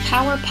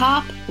power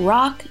pop,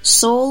 rock,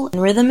 soul,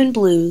 and rhythm and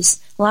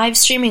blues. Live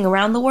streaming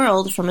around the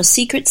world from a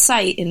secret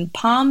site in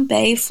Palm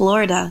Bay,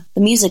 Florida.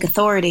 The Music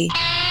Authority.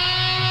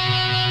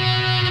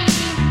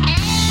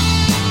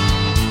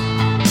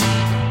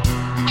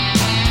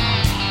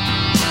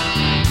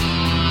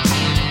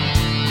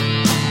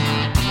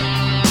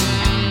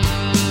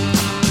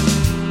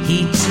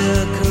 He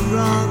took a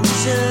wrong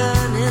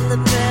turn in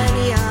the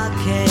penny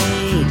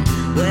arcade,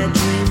 where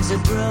dreams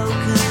are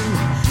broken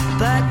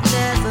but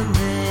never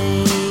made.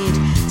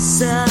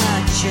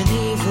 Such an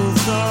evil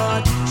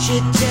thought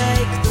should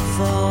take the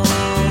fall.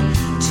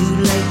 Too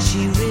late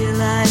she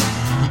realized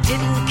he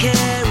didn't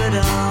care at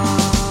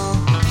all.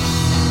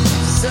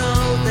 So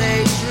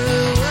they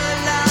drew a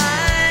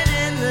line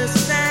in the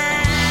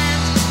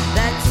sand.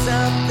 That's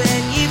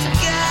something you've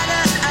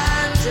gotta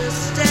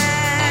understand.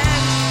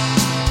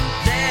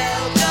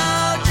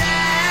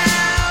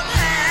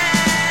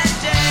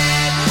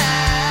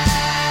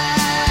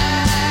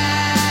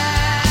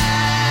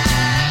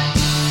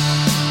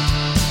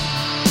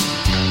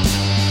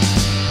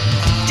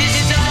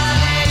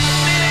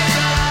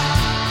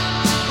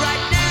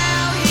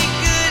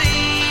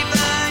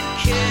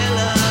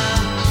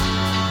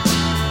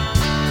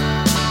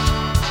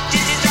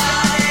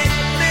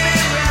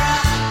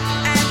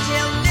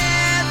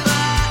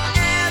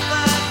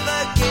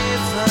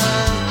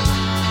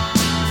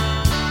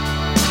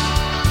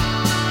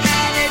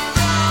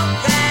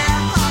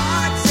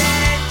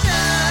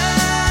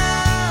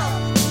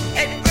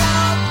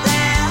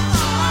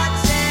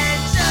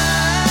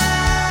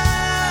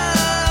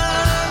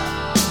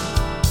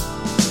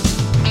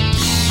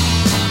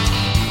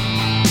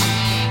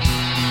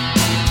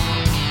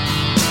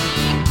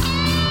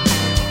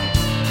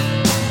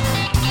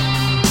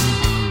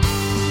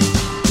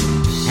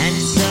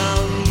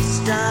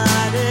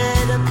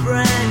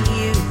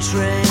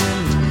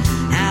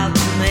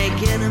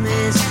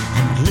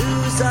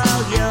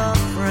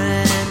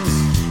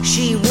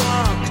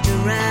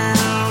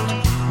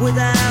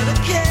 Without a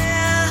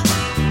care,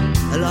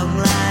 a long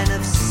line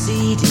of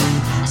seedy,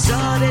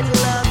 sordid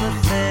love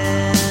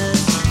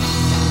affairs.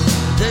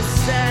 The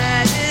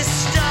saddest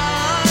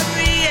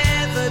story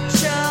ever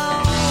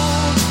told.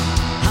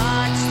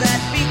 Hearts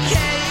that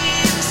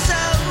became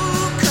so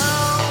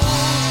cold,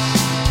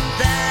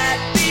 that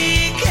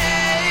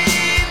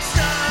became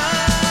so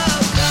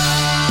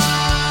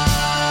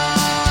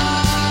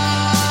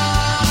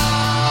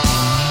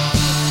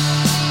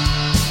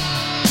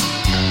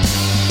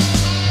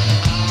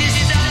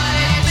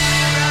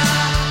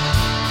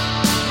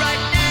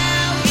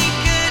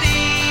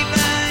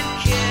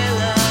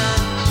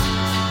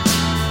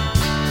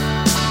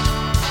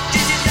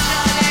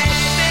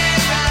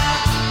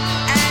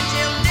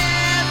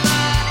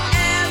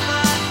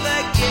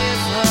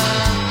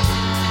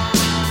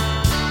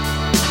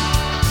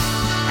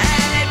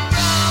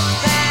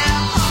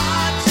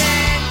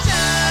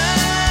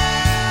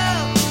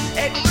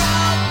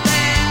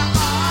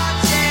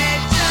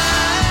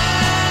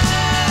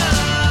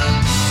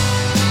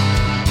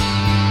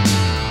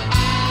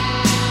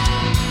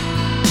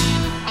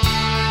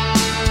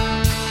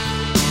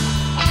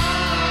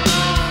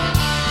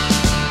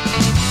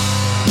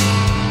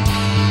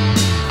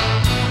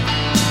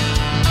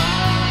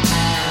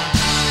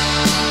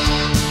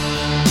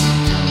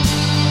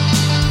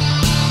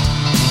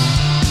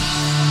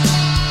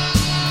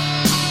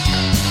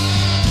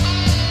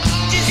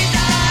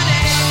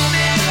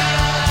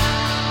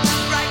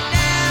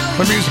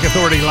The Music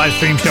Authority live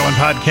stream show and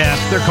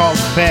podcast. They're called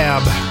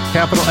Fab,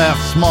 capital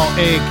F, small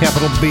A,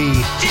 capital B.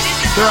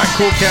 They're at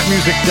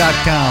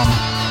coolcatmusic.com.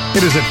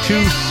 It is a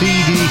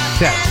 2-CD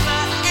set.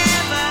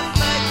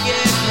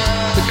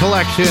 The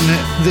collection,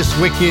 This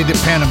Wicked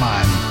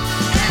Pantomime.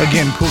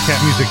 Again,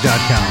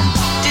 coolcatmusic.com.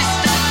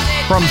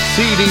 From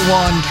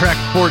CD1,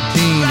 track 14,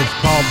 it's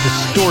called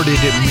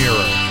Distorted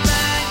Mirror.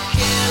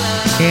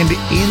 And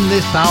in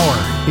this hour,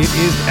 it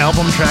is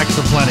album tracks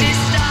aplenty.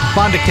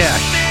 Fonda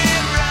Cash,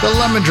 The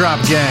Lemon Drop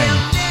Gang,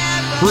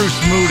 Bruce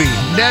Moody,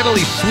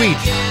 Natalie Sweet,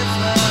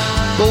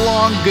 The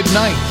Long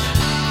Goodnight,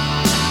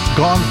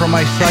 Gone From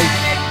My Sight,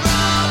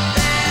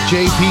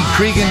 J.P.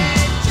 Cregan,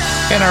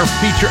 and our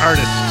feature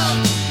artists,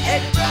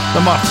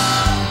 The Muffs,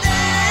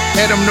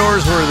 Adam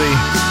Norsworthy,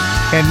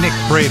 and Nick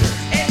Prater.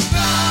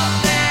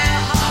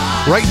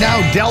 Right now,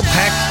 Del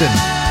Paxton,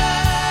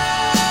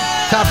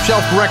 Top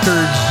Shelf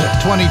Records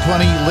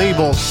 2020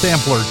 label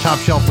sampler, Top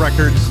Shelf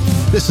Records.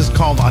 This is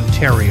called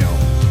Ontario.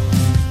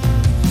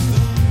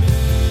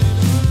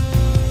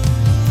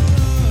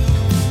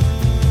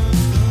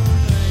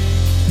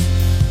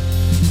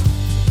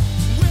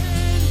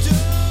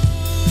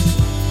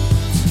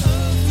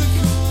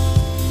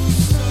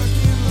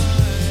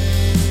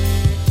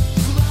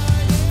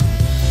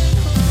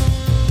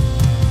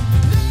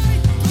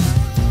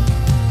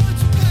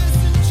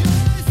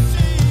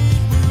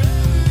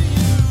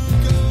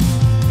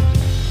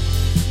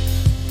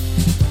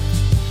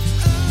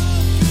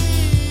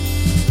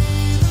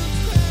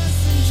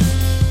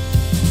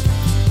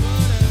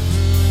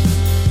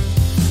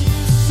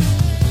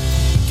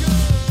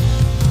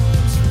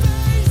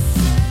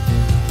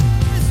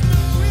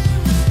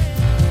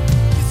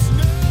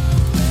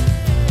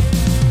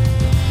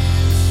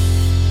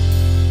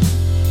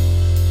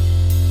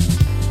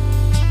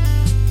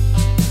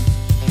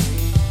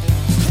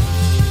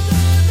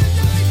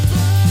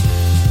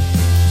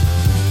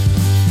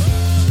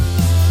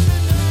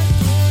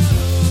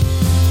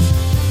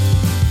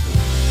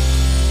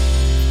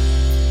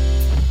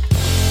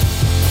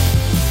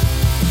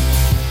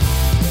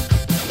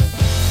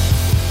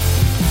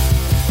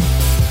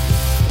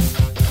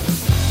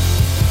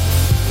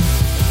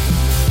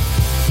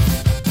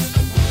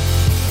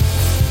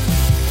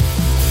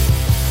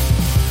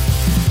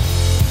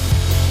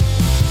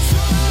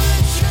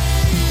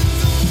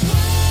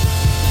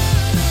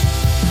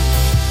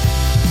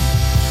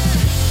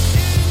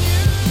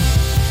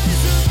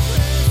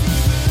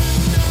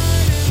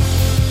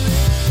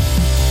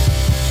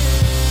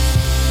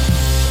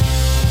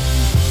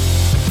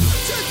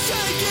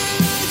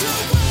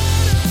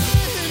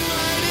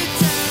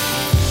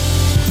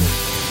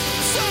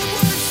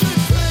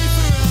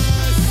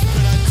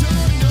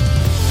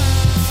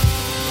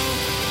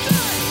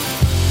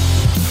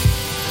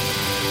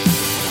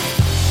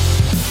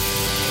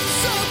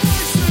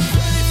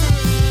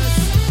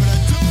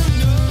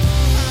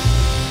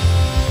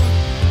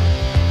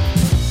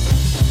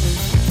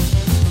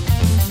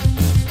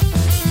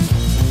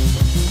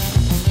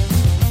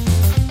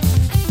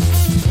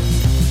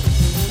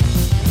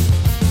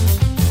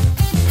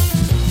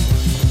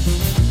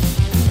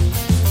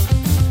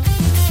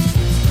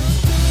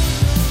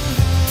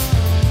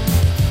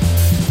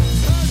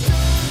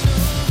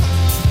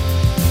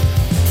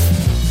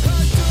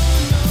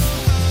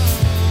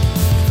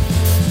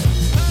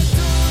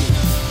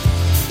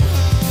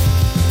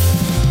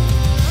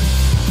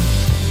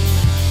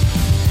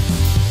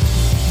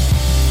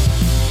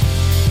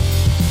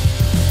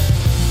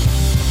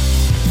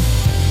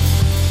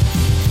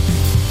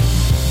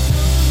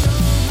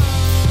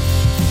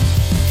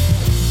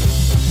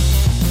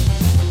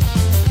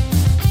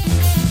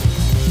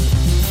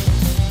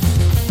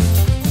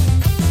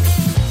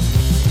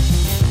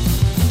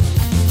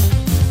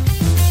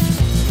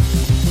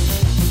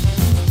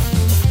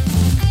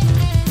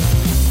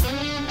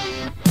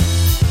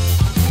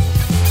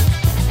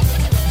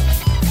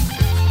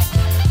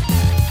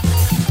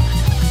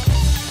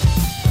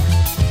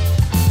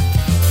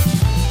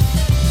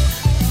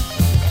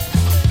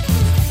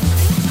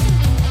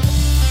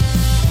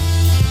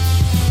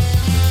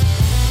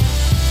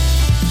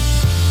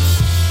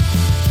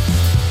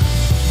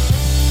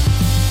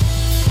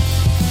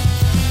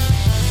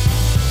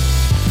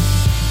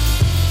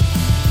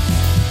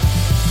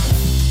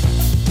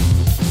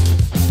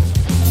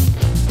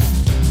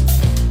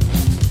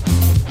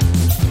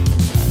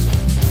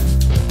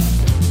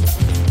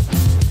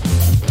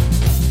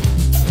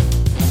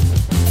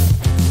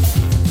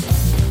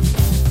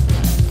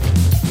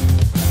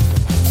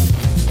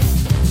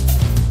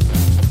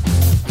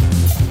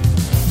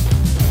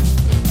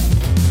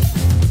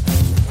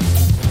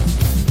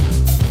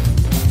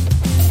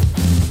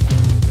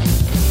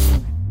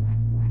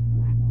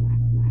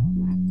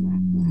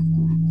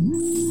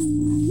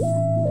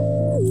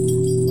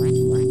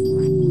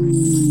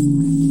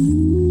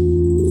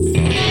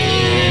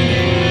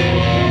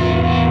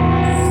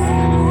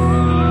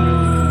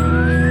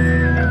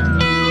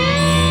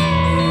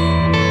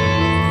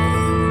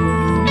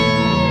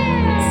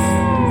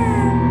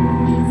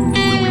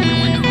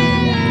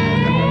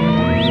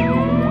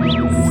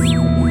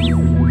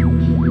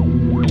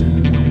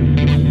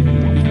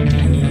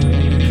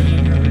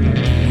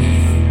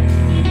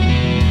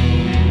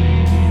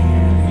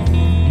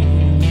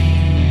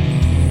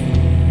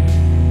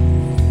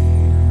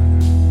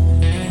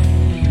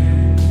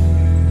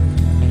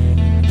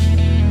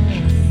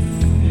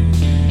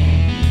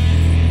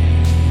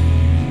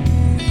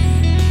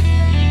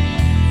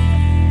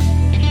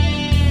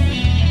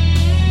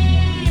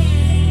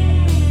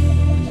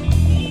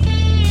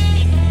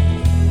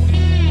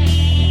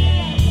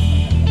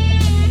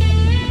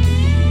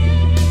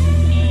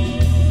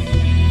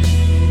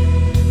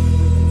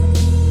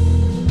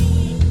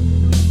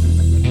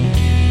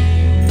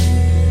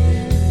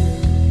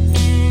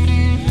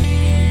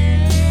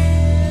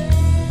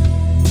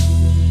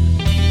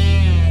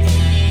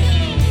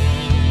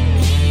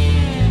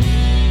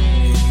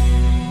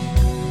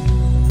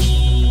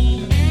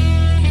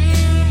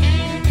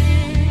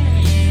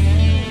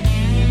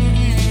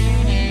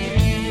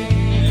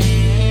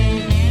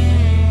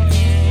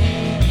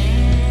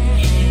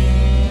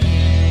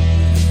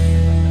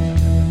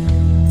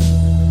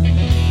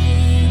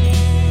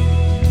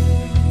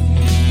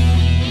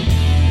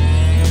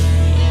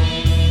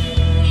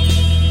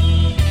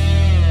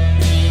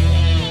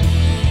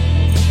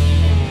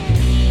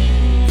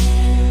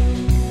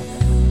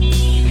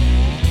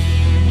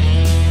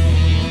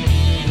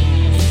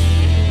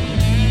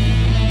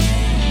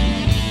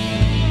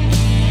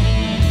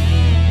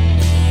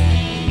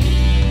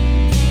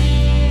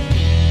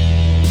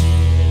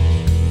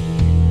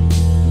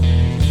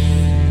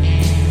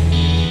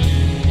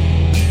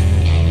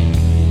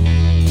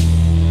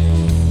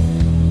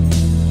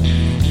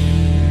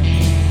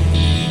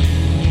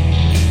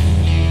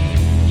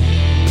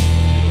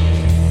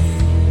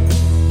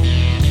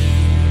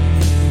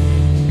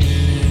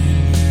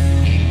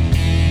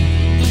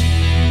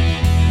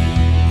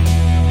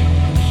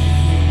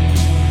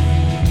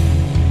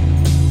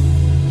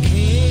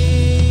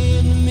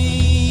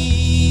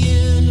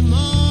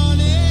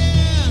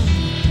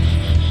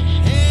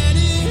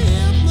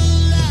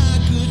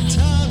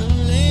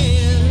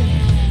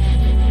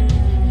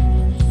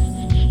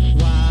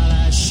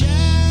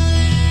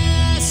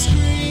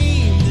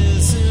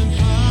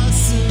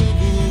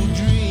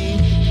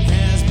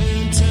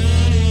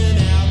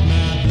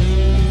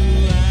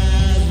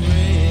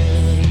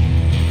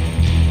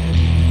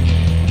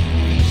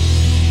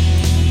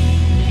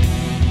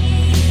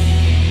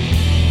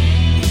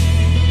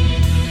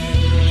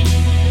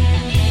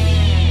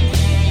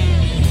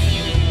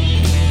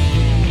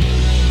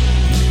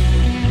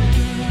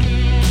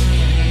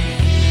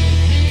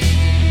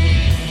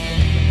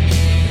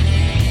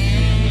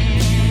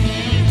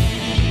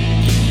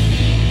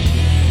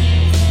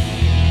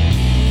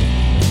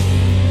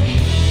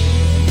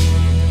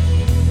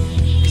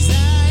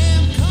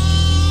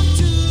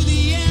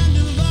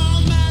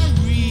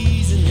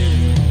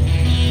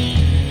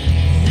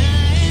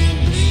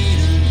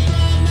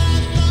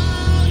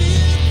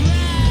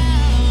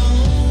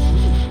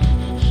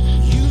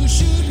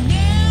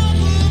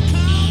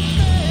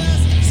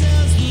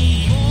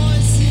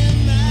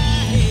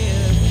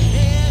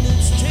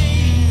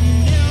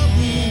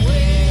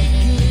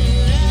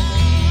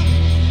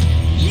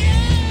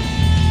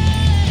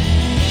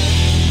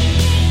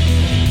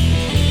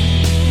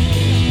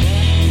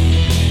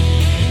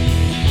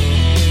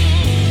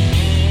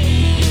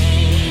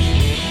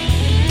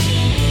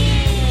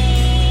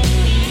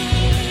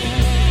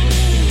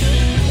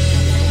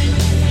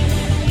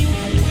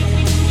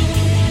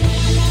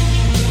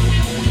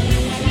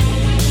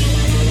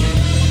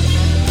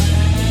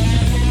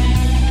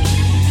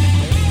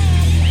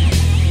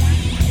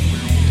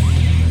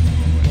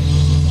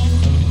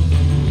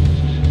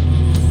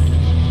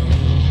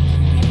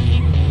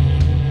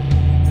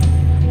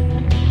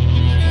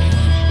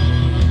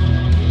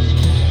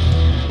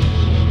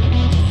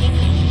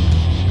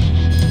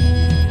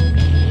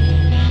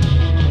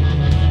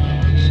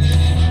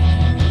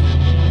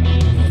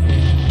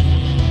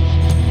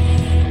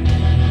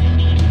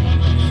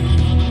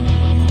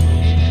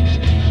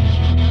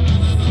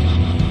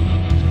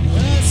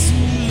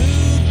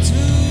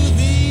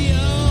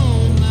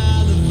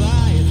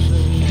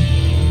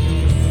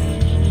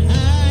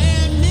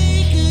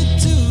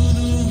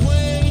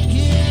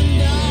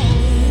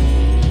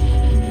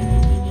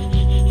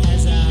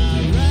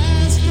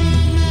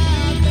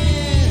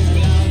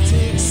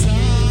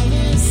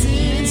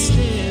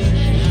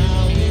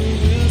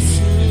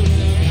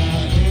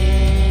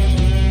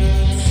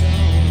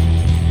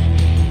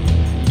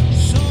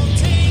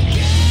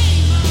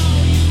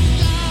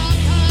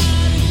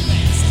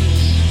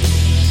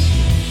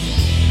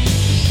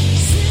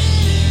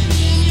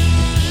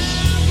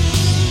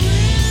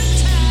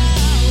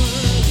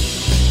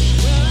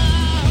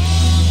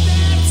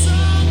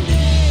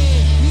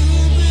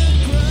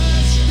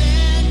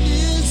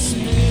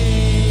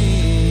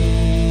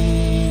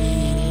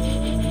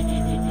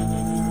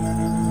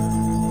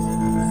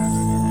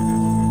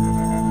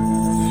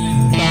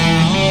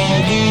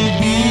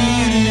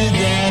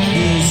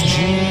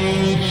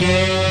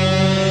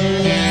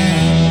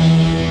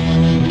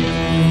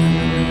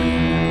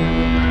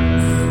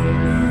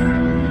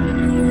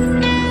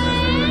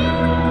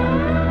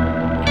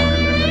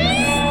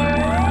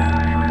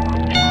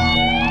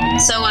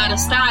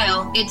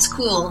 It's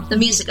cool, the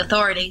Music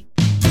Authority.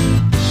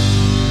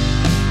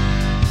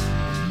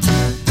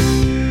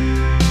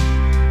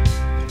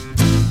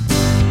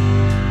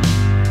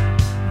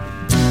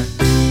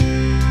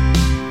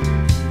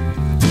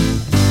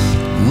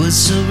 Was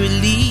so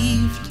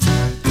relieved,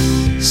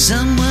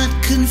 somewhat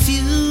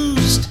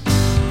confused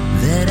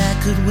that I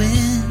could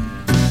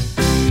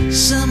win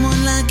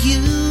someone like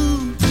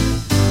you.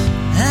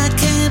 I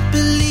can't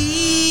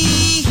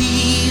believe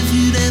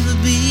you'd ever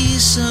be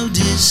so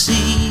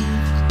deceived.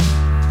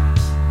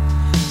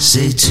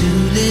 Say 2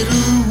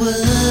 little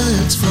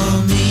words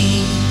for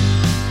me.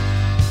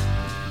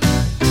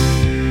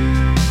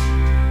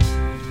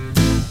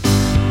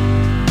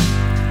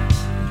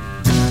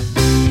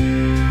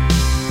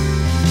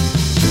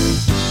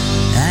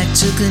 I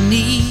took a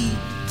knee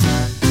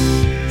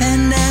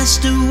and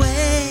asked her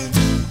where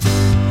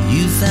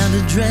you found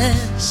a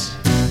dress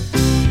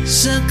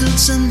circled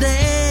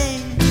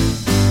someday.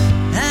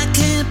 I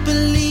can't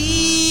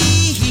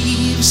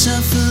believe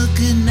Suffolk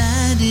and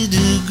 90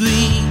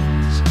 degrees.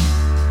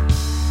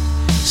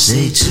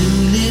 Say 2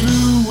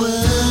 little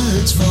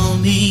words for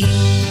me.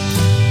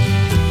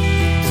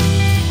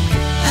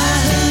 I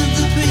heard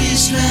the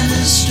priest ran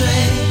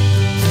astray,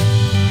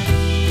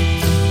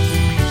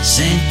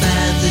 sank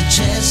by the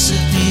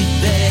Chesapeake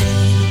Bay.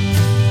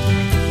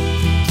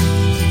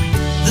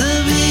 The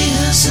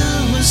rehearsal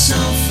was so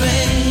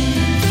frail,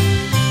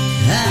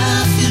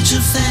 our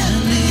future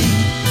family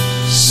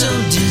so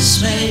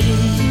dismayed.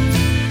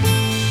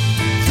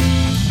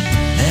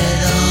 At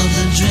all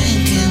the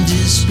drinking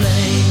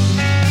display.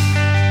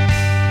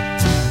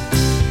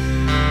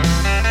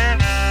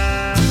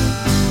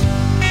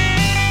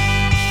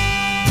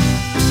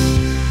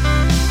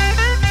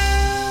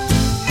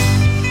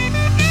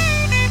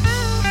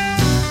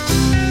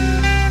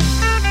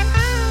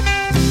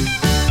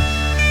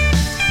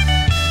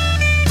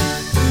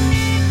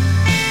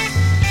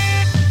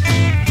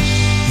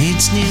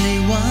 It's nearly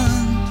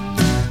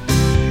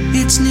 1,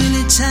 it's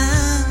nearly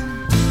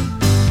time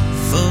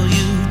for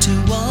you to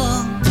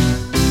walk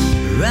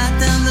right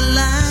down the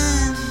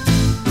line.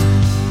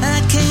 I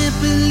can't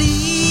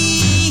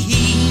believe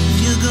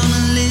you're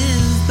gonna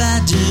live by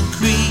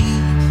decree.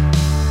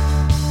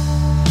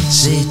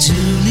 Say 2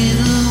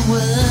 little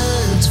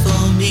words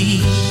for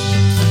me.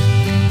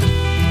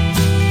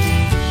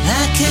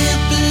 I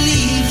can't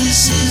believe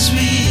this is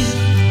real.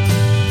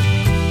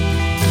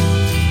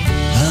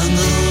 Hung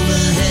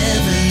over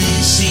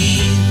heavenly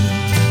scene.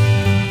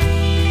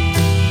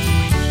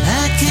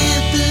 I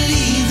can't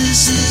believe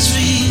this is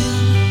real.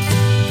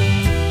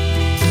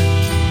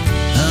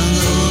 Hung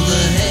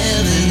over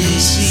heavenly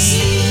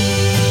scene.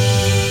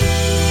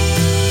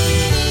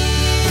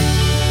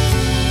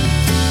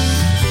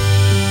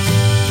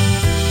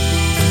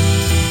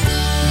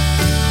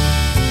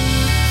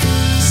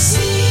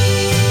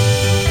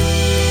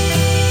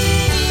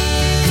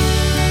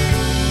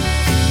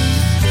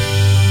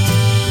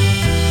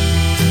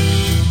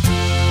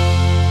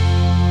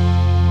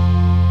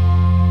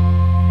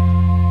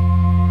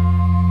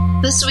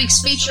 This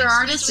week's feature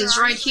artist is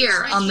right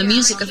here on the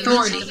Music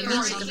Authority.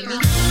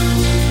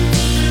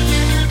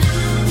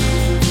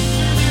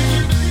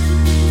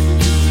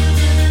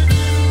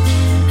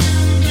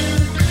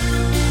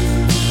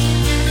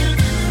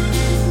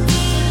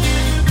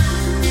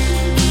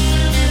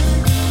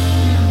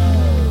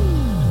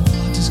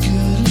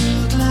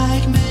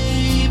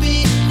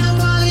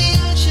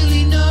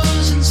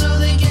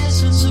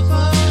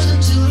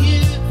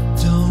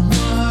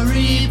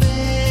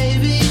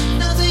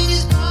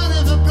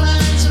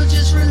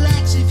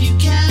 If you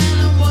can,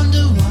 I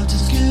wonder what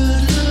does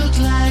good look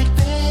like.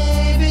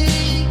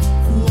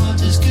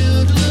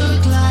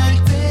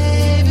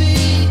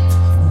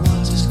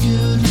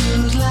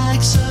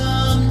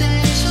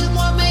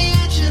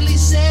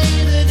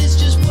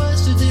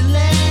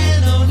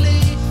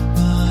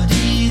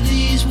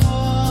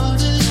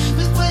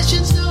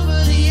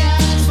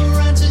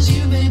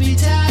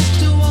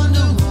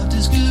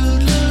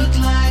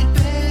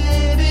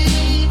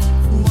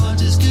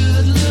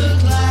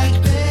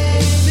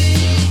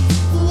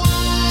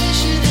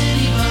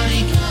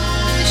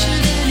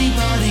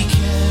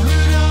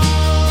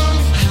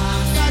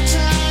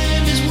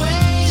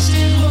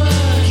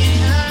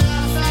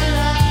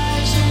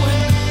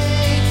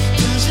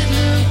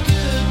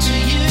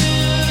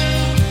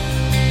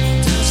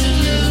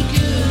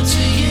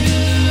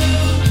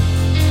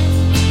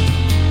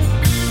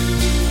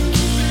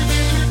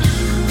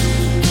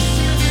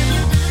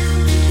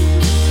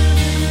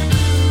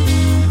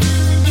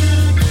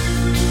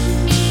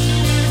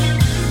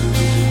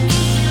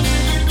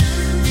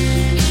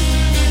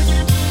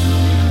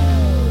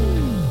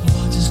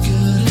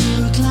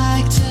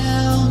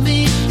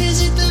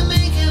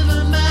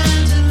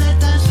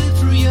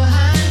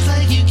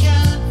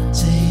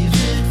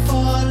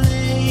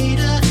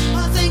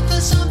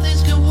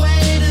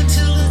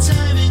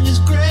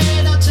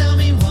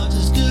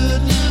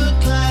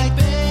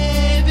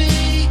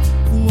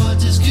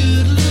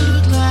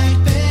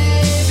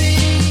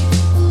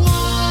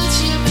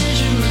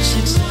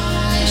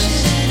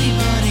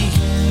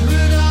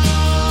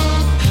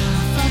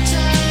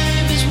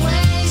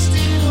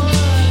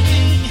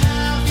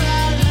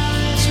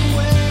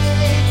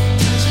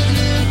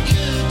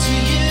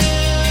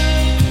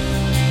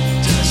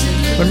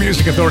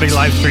 Authority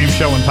live stream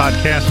show and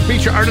podcast.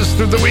 Feature artists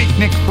through the week,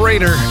 Nick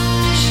Frater.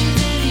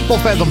 Full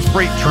Fathom's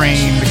Freight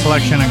Train, the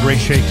collection, and Great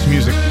Shakes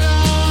music.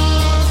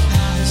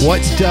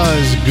 What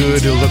does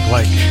good look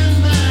like?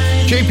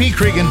 J.P.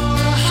 Cregan,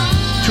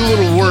 Two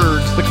Little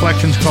Words, the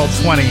collection's called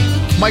 20.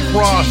 Mike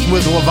Ross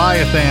with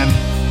Leviathan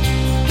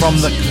from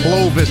the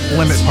Clovis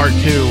Limit Part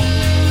 2.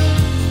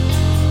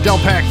 Del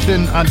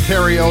Paxton,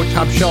 Ontario,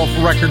 Top Shelf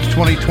Records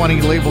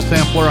 2020, label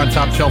sampler on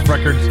Top Shelf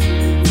Records.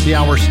 The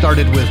hour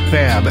started with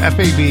Fab,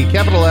 F-A-B,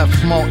 capital F,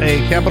 small a,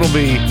 capital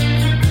B.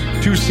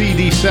 2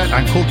 CD set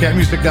on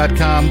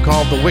coolcatmusic.com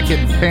called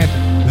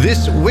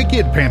This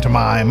Wicked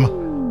Pantomime.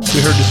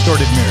 We heard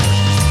Distorted Mirrors.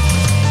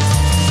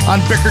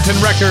 On Bickerton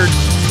Records,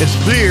 it's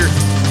Clear.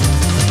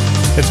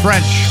 It's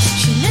French.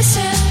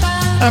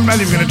 I'm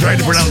not even going to try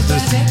to pronounce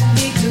this.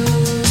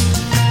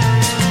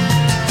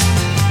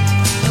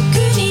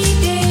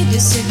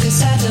 Ce que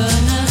ça donnerait.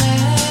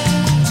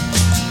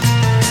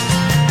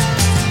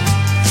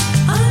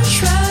 Un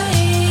choix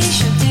et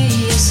chanter,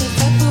 c'est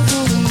fait pour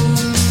vous.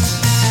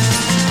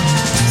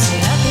 C'est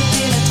à peu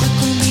près l'être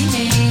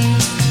combiné.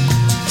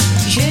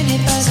 Je n'ai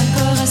pas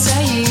encore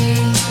essayé.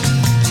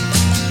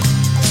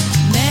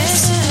 Mais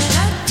c'est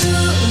un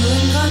atout ou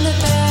une grande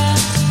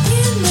perte.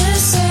 Il ne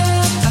sait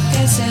pas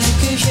quelle c'est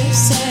que je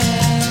sais.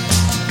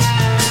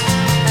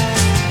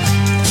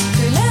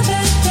 Que la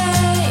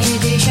bataille est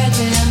déjà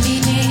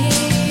terminée.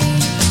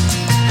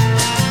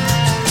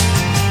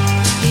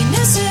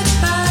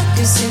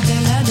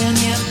 C'était la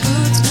dernière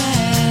goutte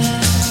d'air.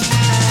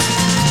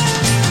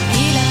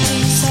 Il a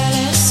pris sa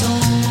leçon.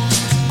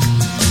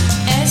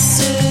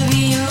 Est-ce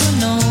oui ou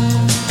non?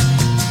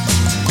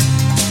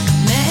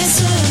 Mais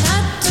c'est un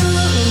atout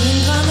ou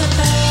une grande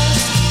perte.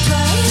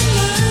 Toi et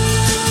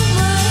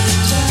moi et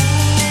toi.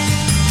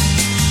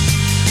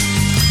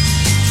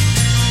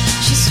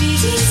 Je suis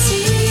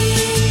ici,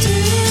 tu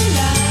es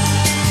là.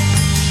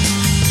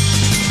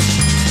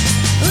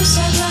 Où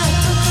ça doit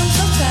être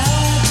confortable.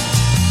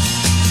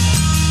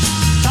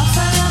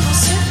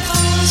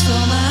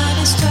 Transforme à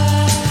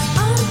l'histoire.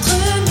 Entre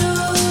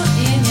nous,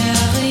 il n'y a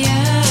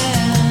rien.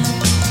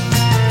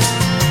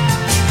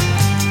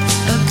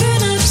 Aucun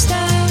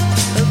obstacle,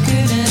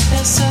 aucune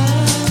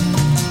personne.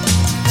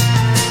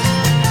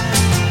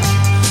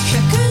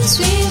 Chacun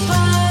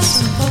suivra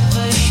son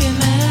propre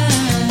chemin.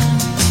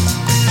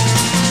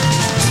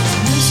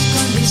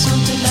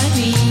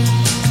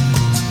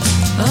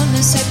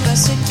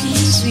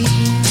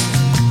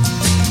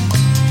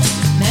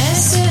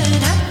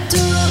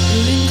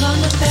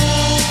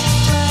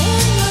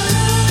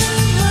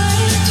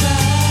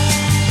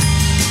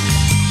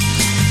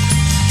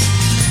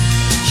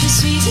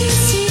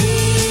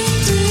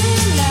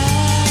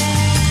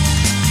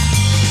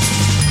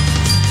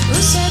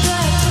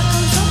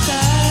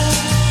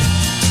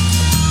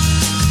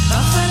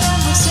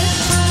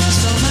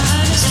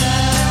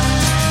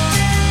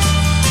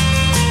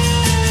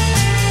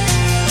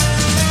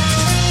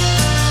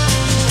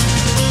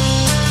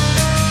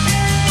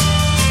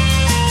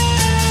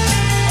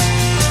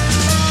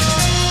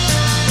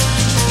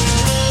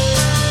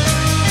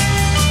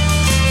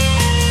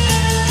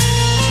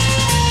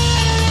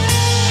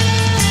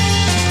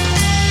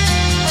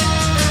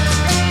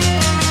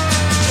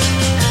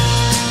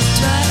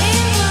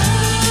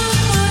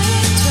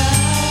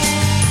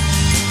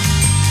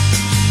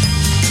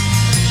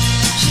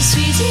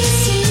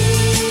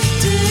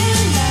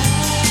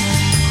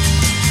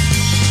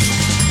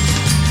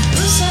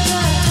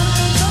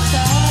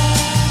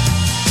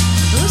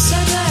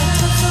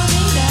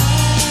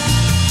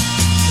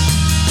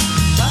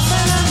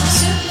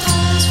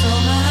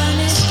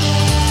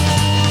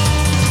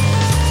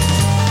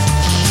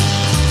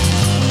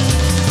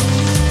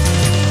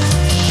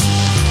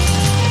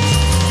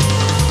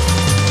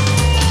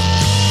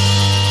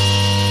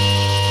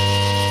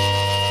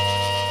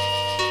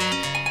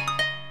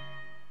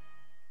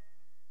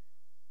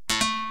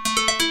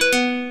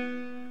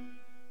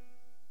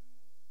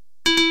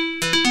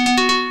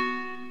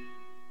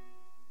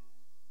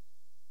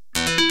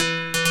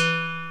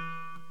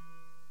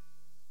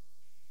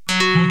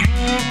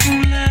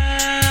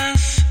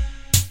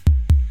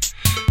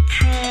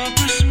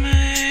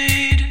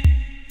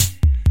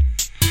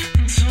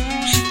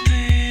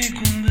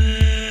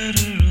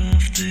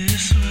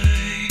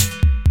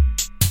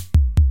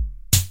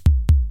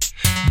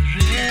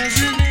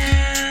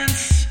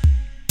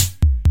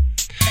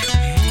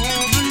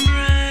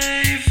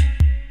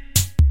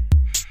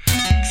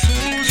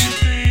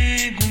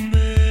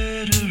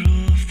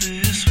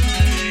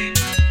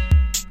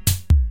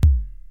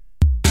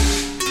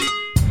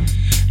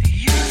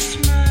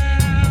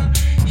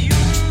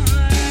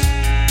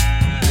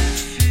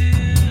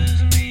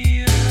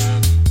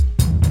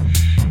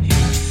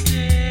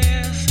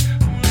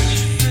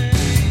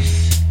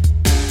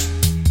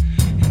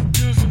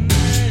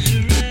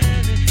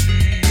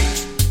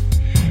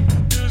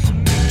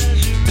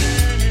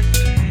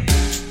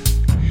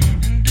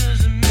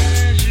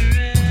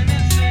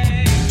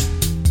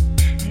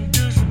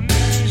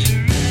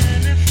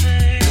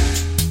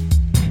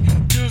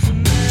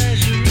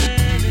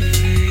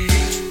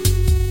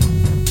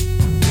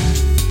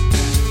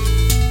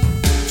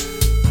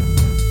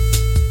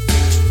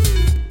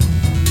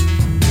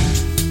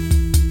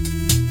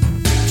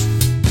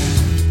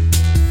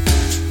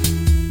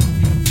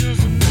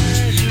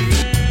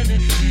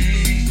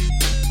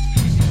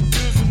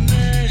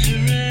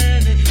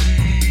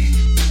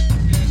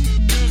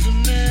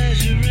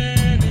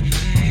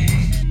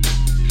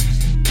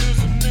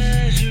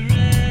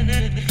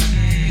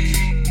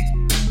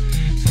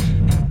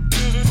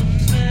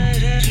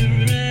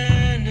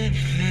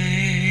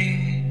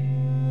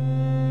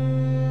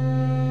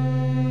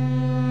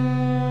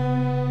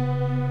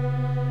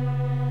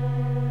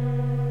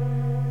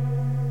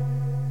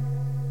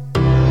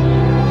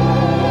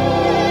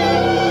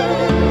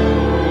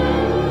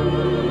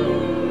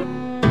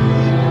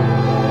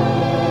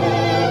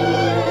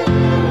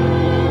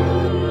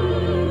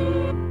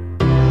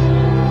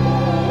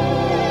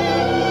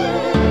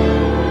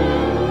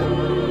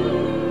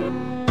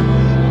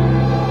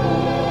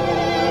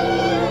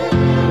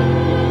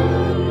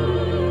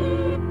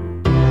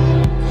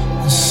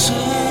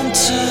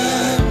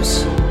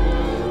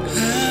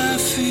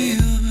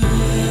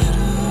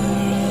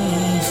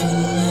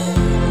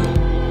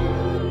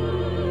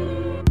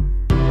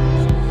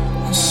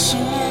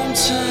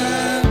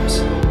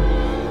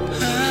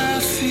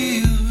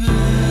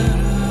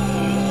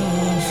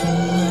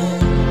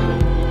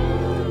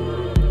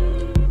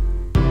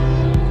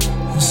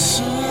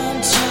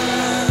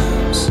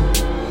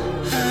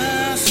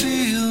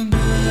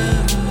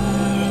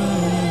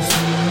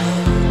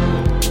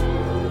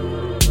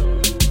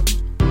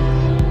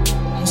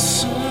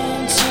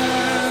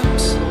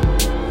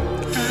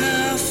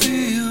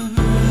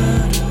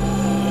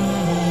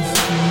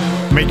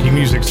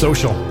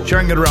 social,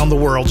 sharing it around the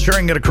world,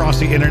 sharing it across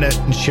the internet,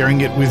 and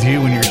sharing it with you,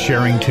 and you're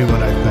sharing too,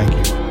 and I thank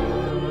you.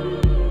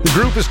 The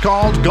group is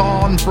called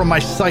Gone From My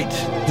Sight.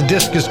 The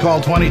disc is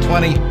called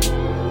 2020.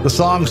 The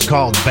song's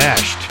called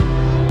Bashed.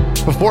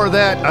 Before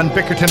that, on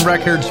Bickerton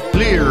Records,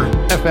 Fleur,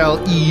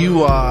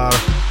 F-L-E-U-R,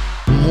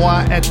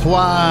 Moi et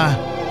Toi,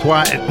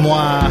 Toi et Moi,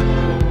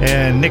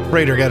 and Nick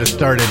Frater got it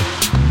started.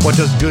 What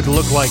Does Good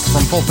Look Like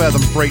from Full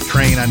Fathom Freight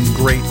Train on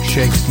Great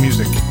Shakes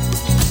Music.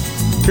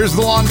 Here's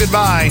The Long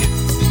Goodbye,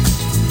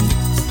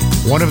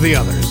 one of the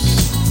others.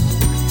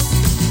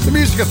 The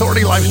Music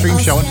Authority live stream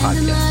show and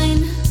podcast.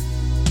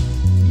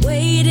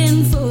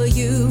 Waiting for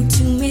you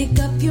to make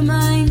up your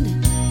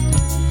mind.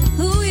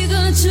 Who you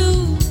gonna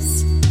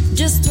choose?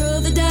 Just throw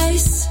the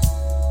dice.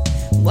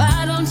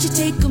 Why don't you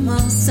take them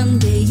all?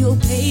 Someday you'll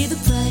pay the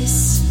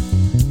price.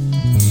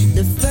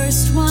 The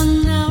first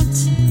one out,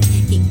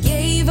 he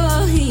gave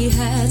all he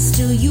had.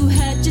 Still you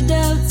had your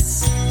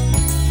doubts.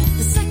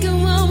 The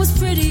second one was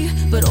pretty,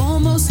 but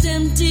almost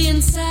empty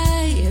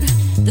inside.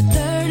 The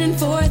third and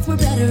fourth were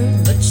better,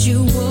 but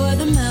you wore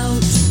them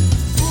out.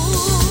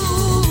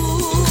 Ooh,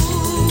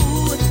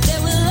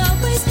 there will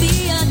always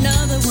be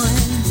another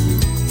one.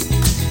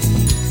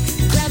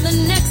 Grab the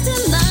next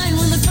in line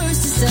when the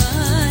first is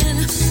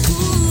done.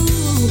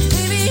 Ooh,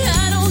 baby,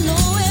 I don't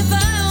know if I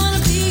wanna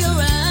be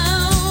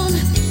around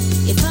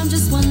if I'm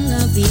just one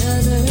of the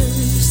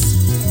others.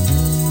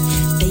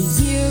 A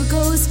year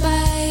goes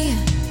by,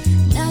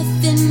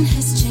 nothing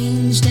has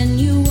changed, and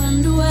you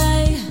wonder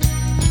why.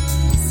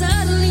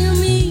 Suddenly you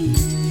meet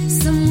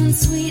someone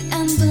sweet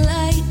and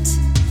polite.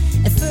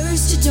 At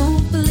first you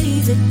don't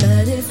believe it,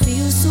 but it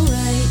feels so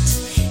right.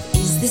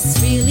 Is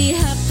this really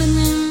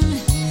happening?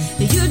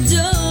 You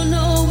don't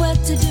know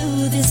what to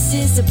do. This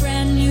is a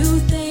brand new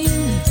thing.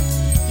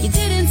 You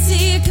didn't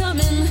see it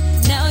coming.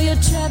 Now you're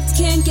trapped,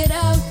 can't get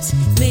out.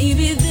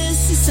 Maybe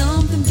this is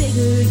something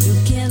bigger you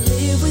can't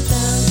live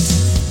without.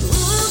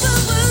 Ooh,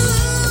 ooh,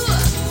 ooh.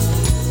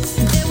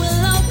 There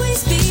will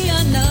always be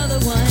another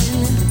one.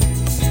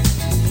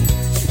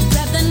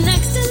 Grab the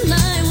next in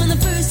line when the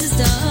first is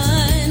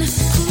done.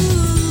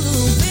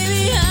 Ooh,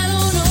 baby, I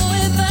don't know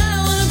if I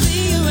wanna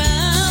be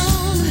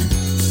around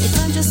if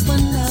I'm just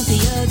one of the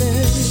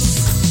others.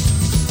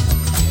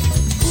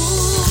 Ooh,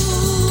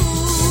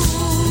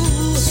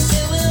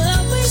 there will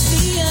always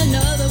be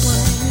another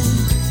one.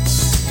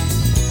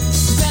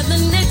 Grab the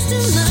next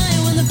in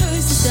line when the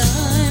first is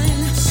done.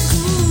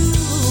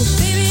 Ooh,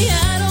 baby,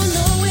 I don't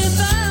know if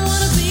I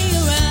wanna be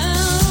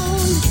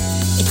around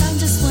if I'm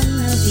just one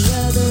of the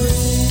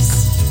others.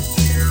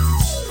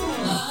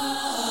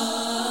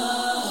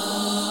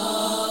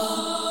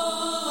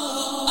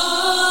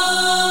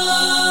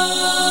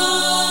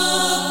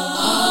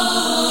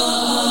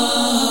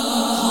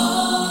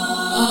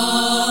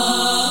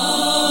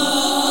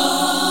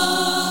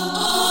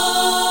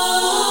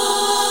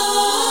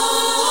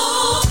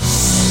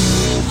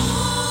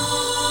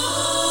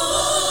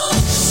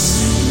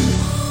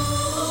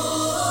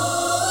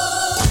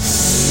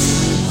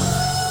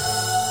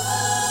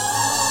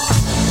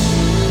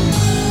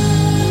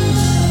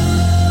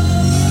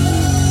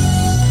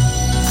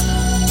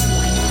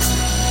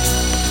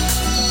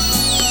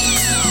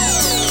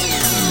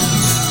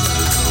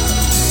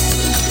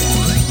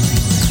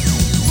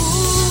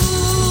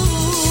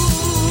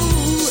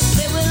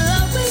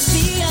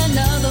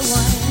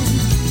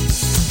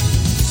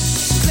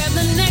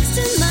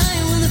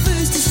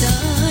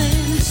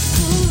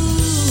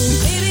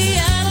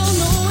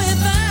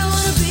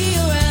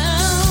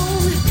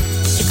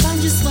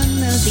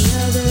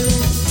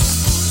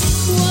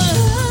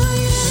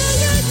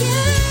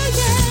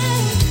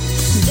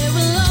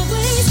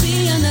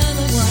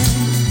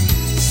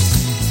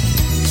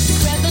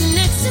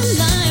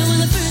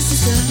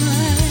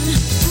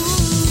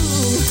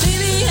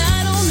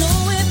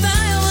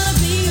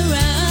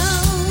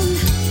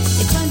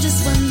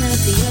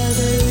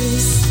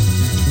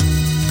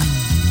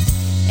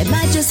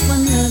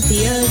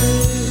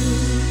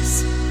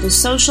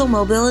 Social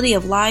mobility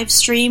of live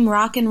stream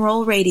rock and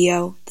roll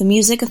radio, the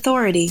Music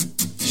Authority.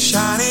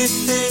 Shiny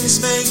things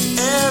make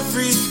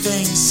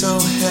everything so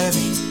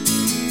heavy.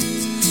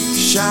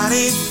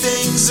 Shiny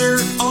things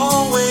are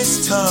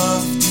always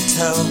tough to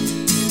tell.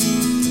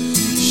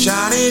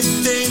 Shiny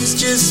things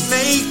just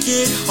make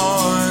it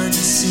hard to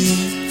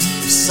see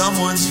if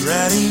someone's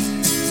ready.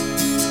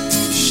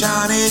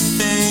 Shiny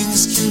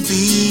things can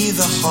be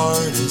the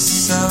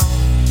hardest sell.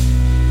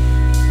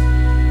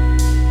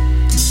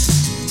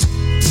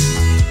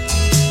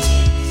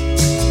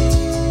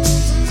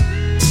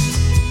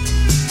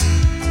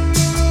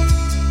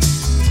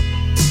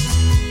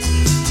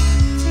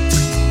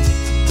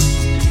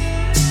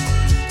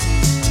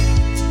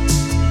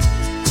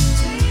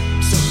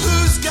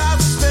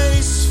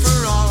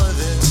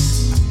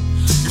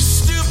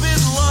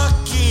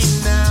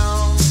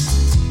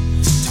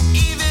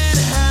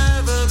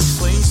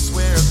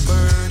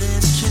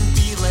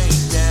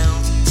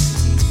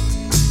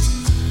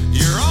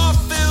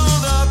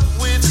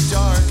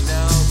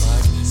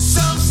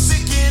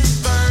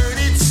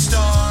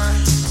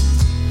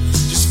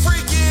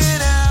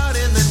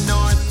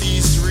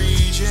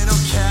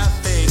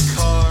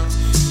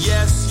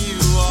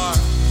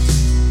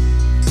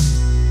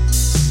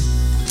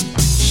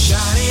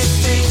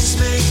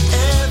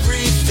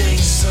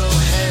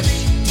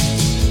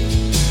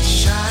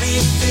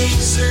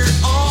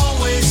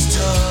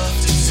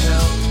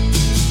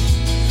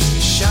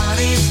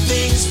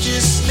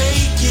 just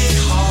make it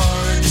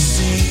hard to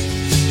see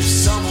if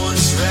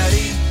someone's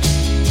ready.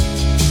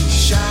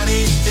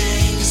 Shiny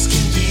things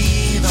can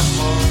be the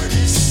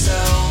hardest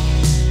sell.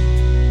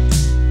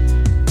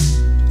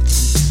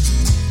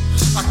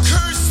 I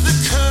curse the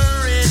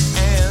current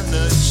and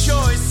the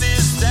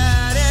choices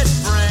that it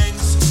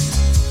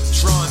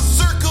brings, drawing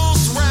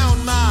circles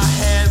round my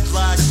head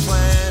like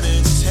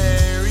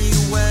planetary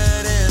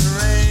wedding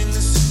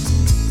rings.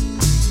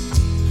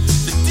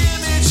 The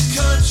damaged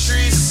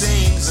country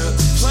sings a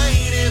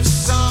plaintive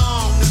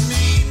song to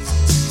me,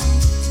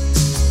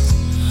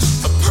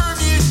 a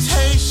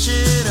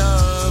permutation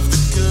of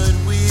the good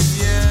we've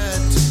yet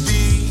to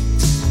be.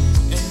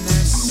 And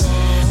there's so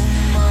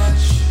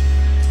much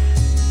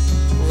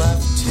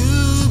left to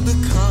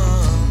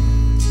become.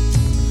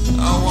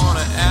 I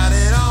wanna add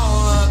it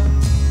all up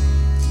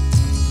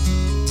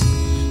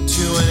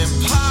to an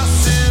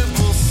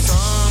impossible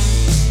sum.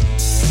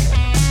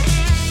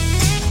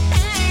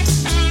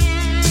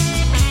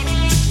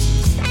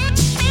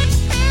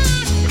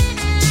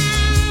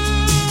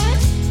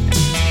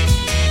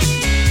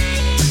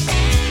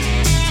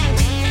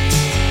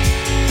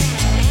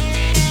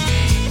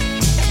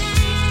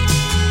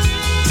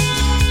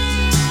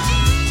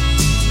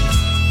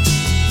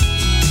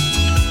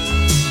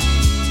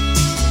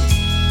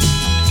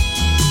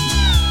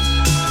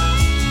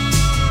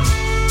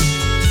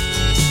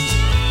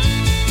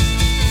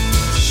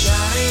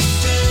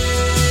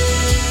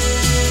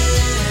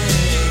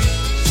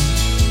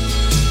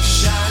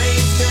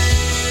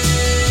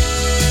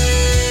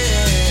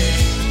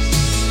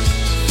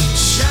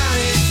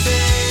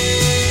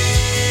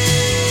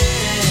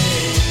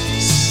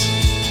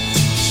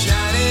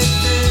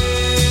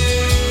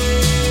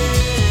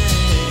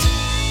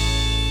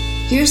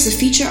 Here's the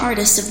feature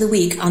artist of the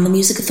week on the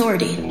Music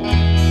Authority.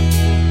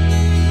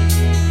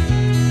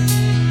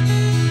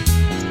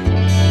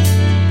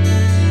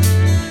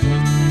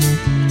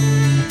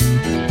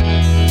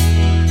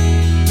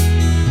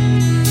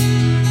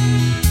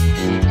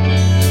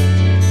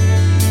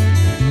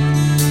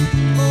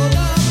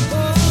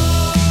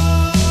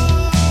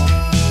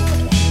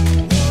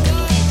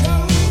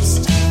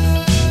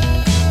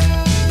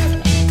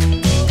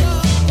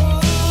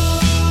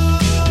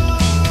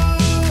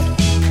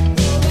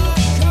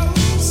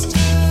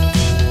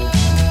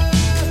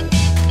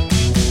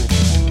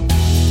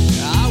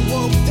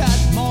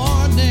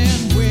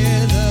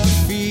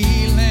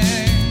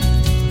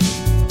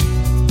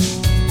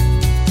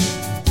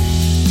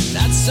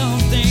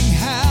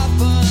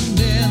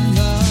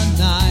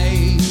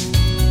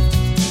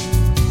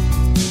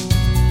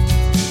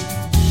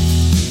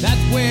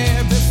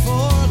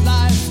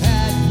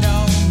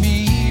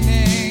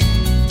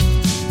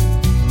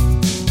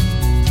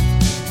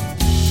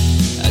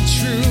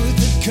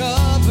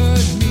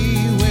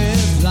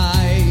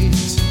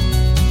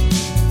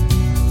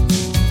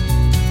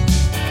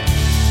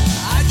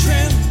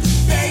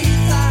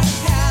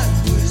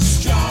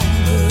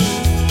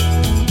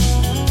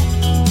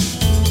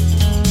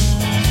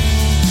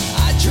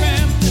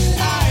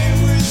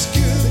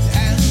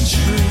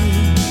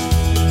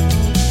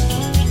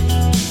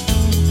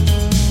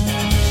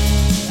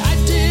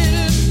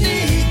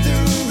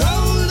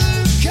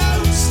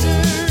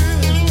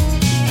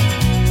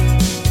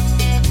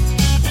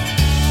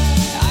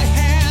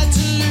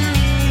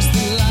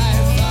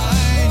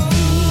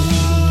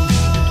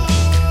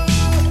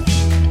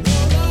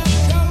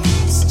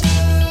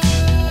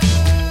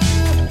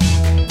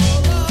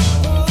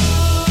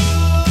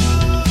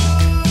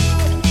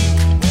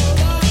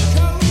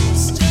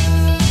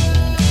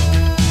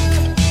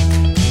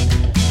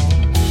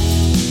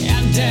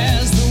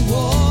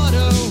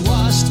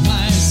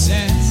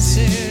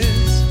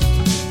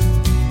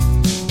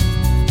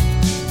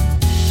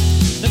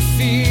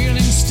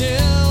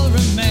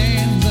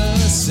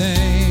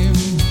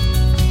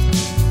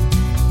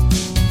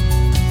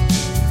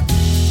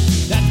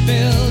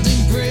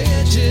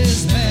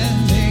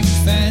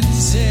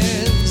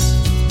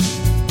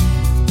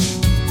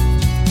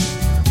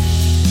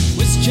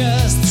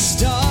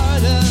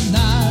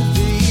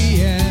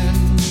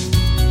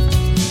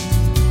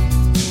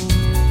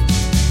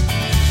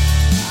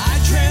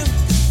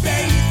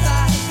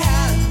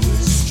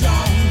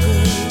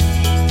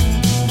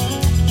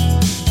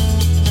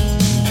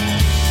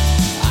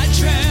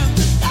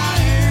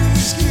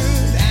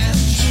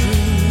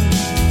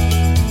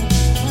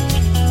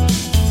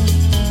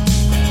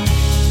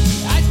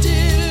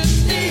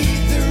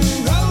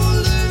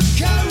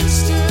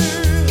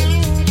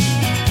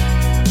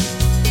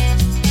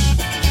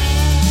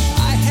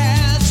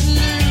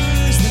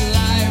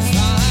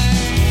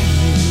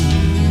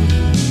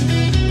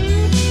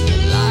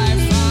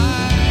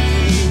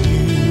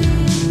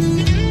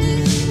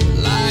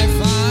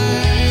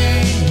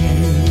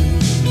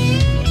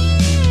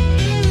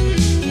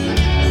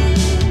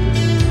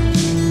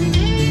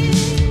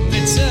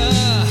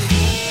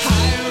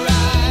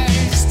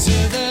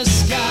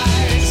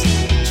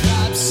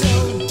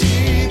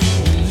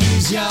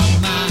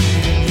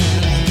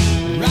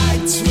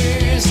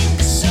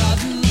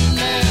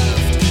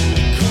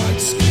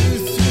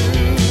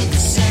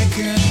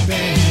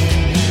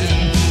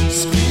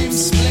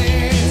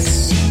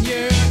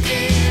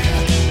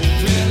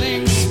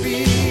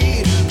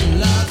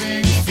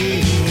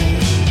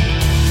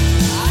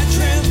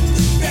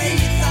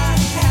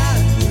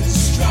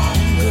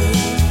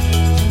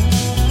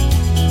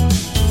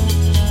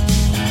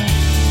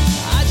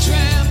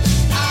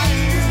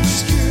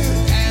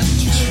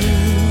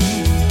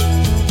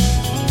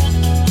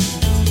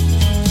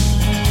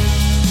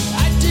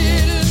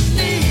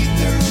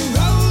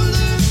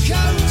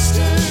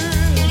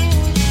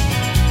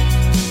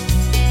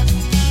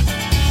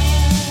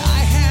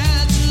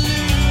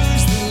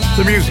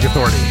 The Music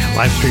Authority,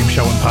 live stream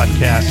show and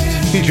podcast.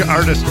 Feature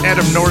artist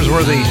Adam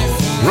Norsworthy.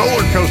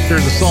 Roller Coaster,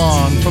 the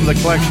song from the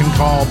collection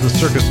called The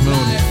Circus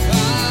Moon.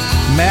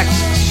 Max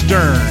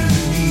Stern.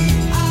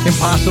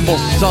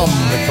 Impossible Sum,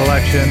 the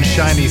collection.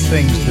 Shiny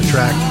Things, the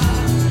track.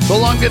 So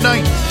Long Good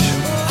Night,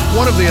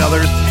 one of the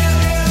others.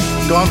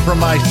 Gone From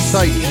My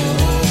Sight,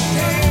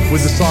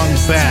 with the song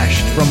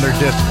Bashed from their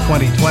disc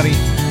 2020.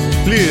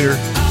 Fleur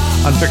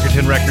on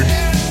Bickerton Records.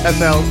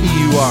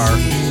 F-L-E-U-R.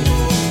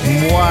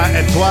 Moi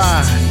et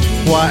toi,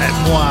 toi et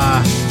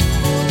moi.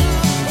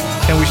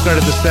 And we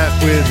started the set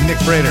with Nick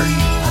Prater.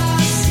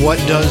 What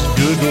Does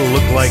Good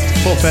Look Like?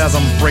 Full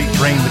Fathom Freight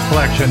Train, the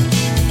collection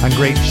on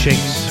Great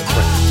Shakes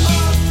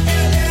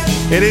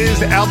Records. It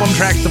is album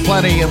tracks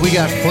aplenty, and we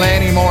got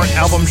plenty more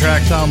album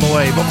tracks on the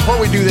way. But before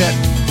we do that,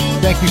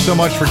 thank you so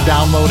much for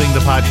downloading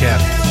the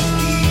podcast.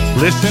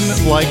 Listen,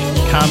 like,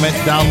 comment,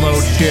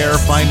 download, share,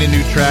 find a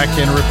new track,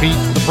 and repeat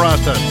the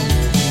process.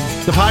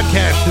 The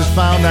podcast is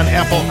found on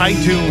Apple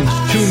iTunes,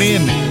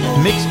 TuneIn,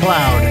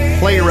 Mixcloud,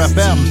 Player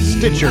FM,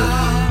 Stitcher,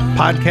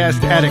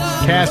 Podcast Addict,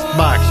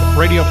 CastBox,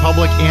 Radio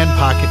Public, and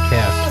Pocket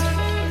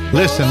Cast.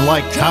 Listen,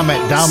 like,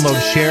 comment, download,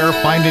 share,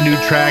 find a new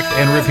track,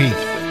 and repeat.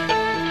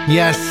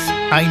 Yes,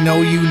 I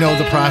know you know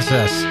the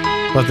process,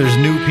 but there's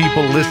new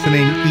people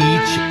listening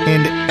each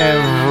and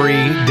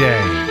every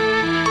day.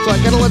 So I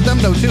gotta let them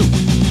know too.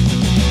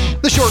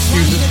 The short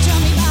fuses.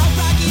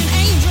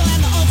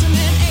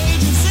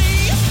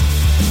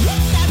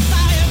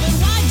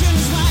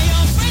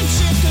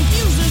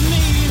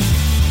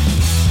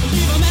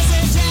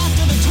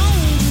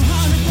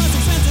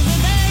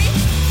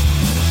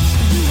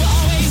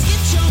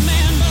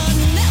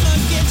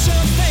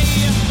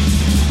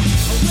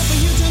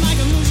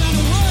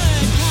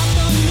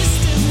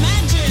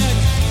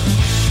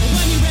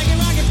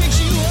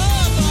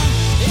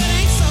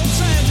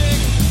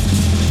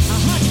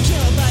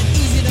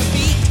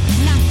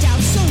 Knocked out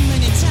so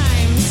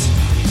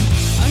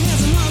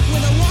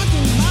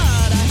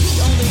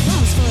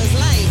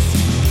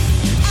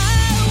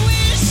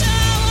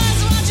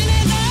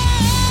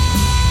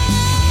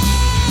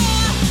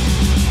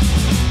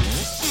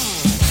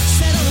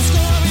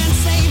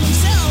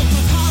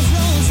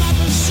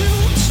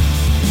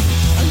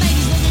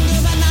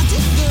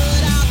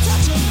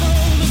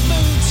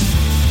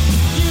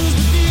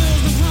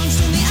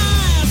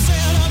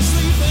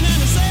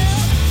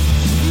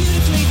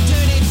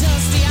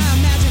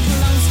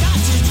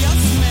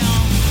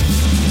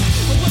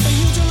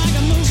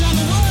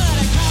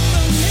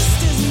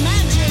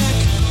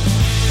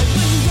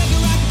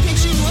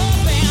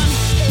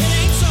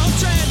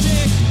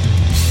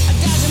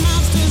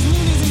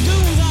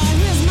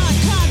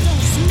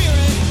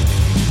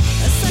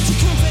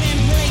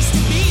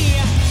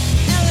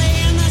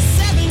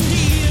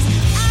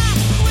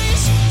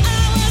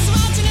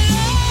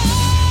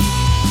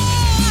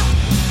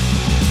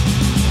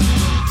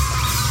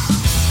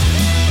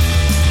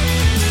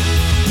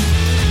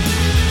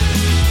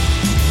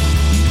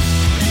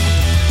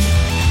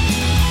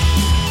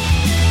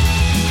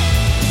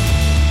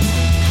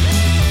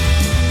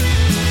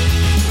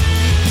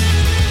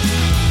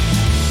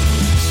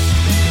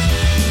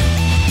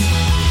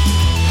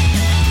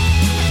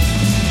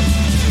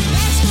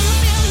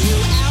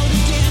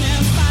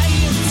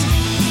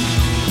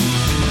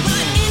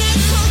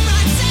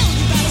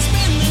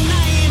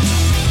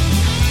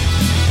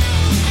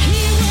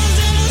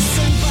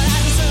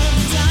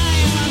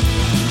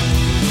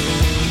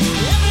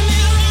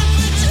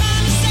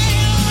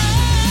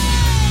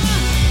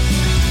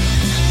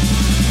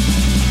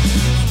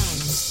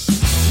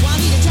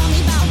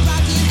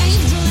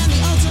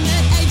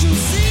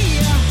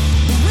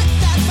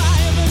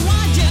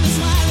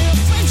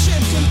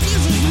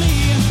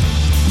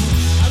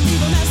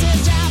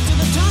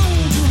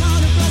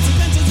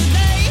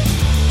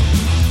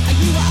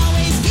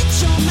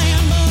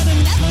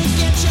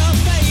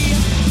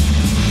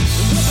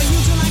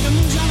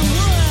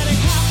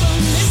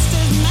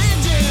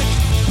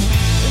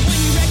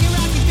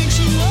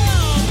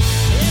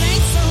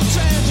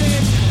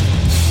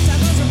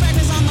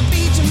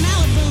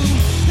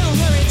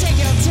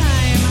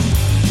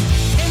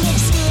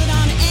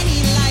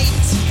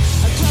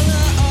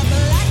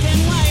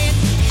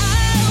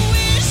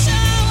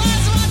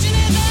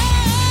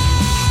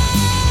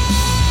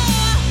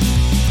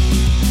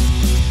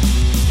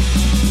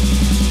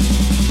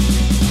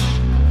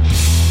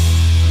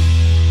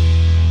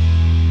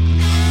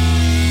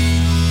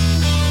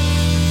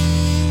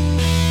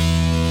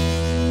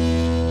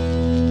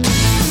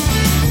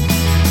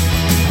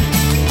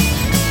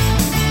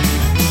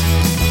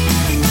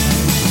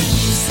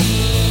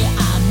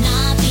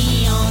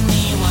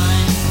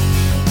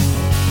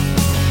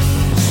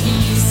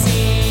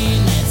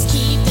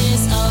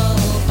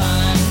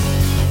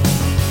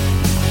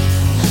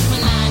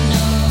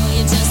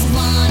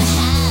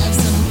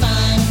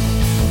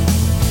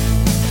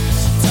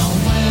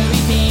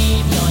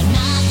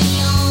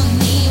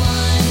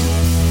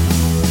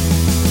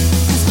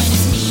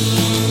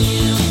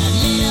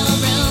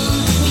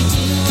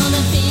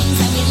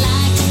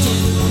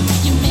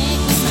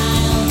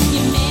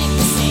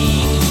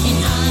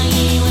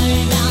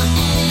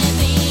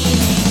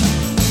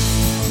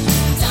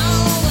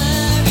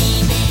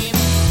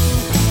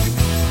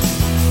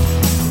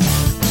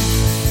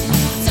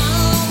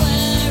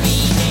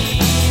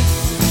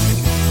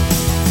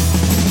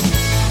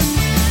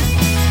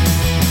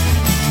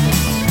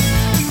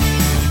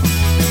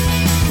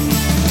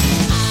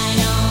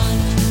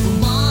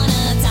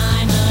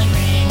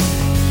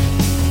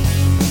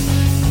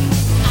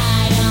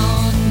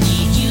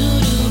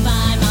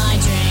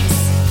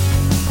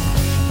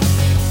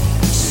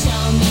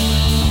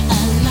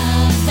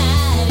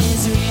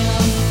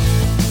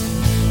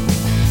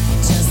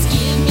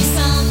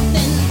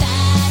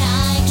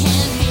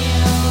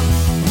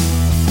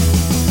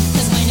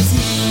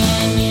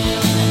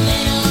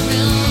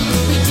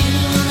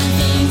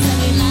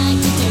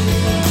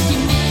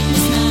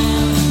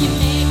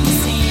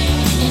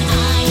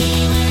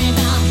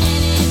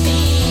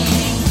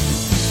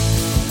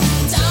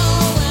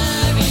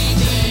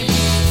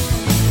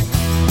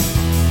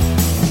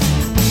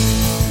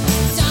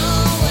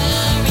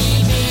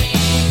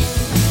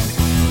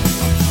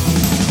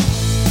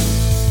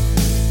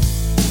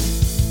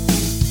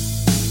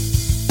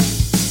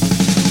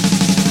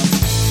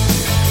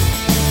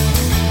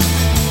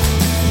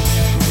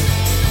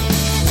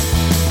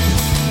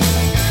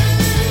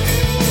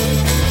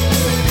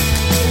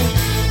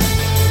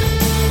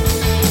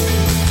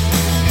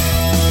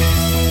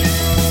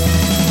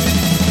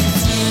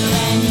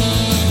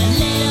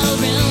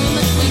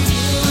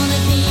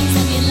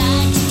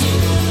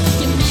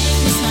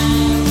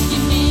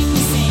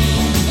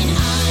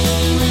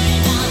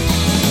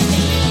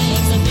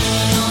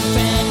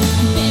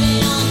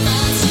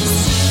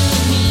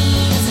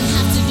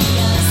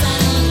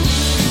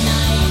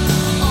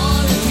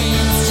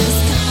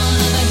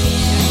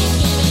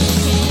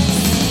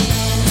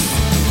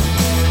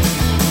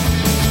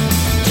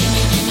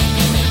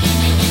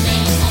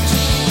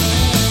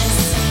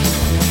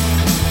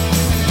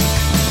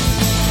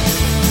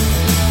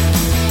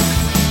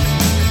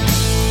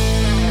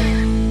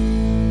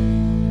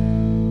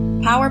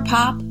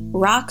pop,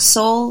 rock,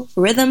 soul,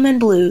 rhythm, and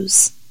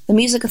blues. The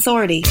Music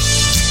Authority.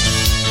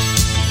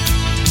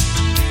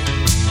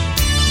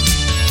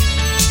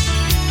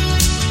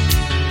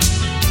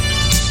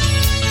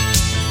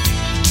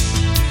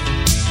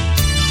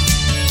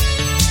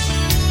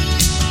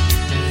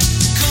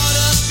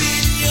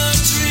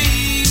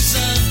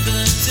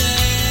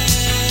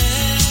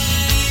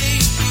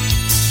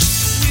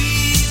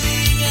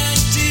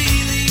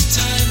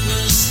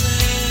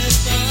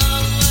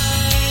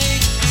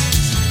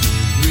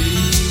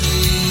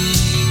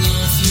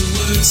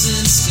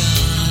 And style,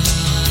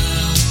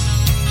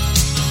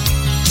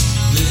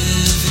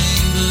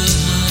 living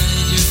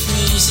behind your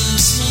frozen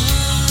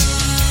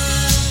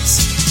smiles.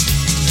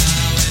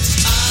 Now it's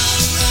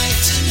alright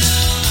to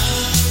know.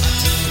 I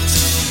don't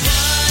know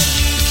why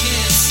you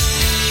can't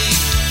see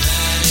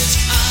that it's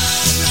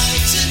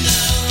alright to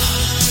know.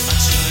 I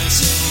tried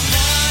so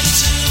hard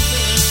to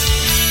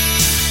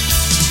believe,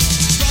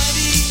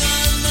 riding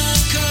on the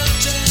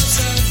coattails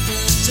of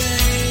the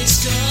days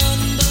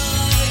gone by.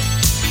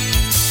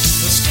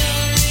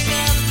 Staring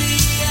at the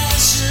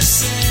ashes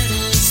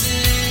settles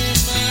in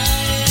my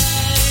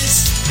eyes.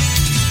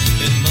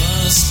 It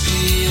must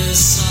be a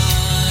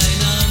sign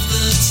of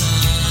the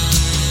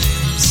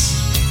times,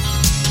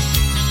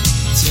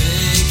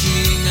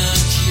 taking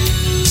our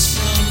cues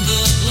from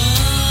the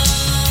blind.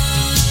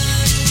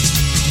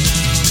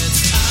 Now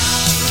it's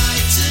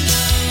alright to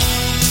know.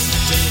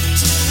 I don't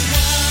know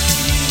why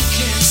you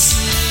can't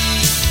see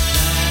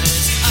that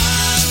it's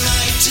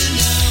alright to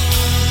know.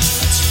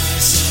 I try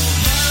so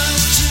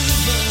hard to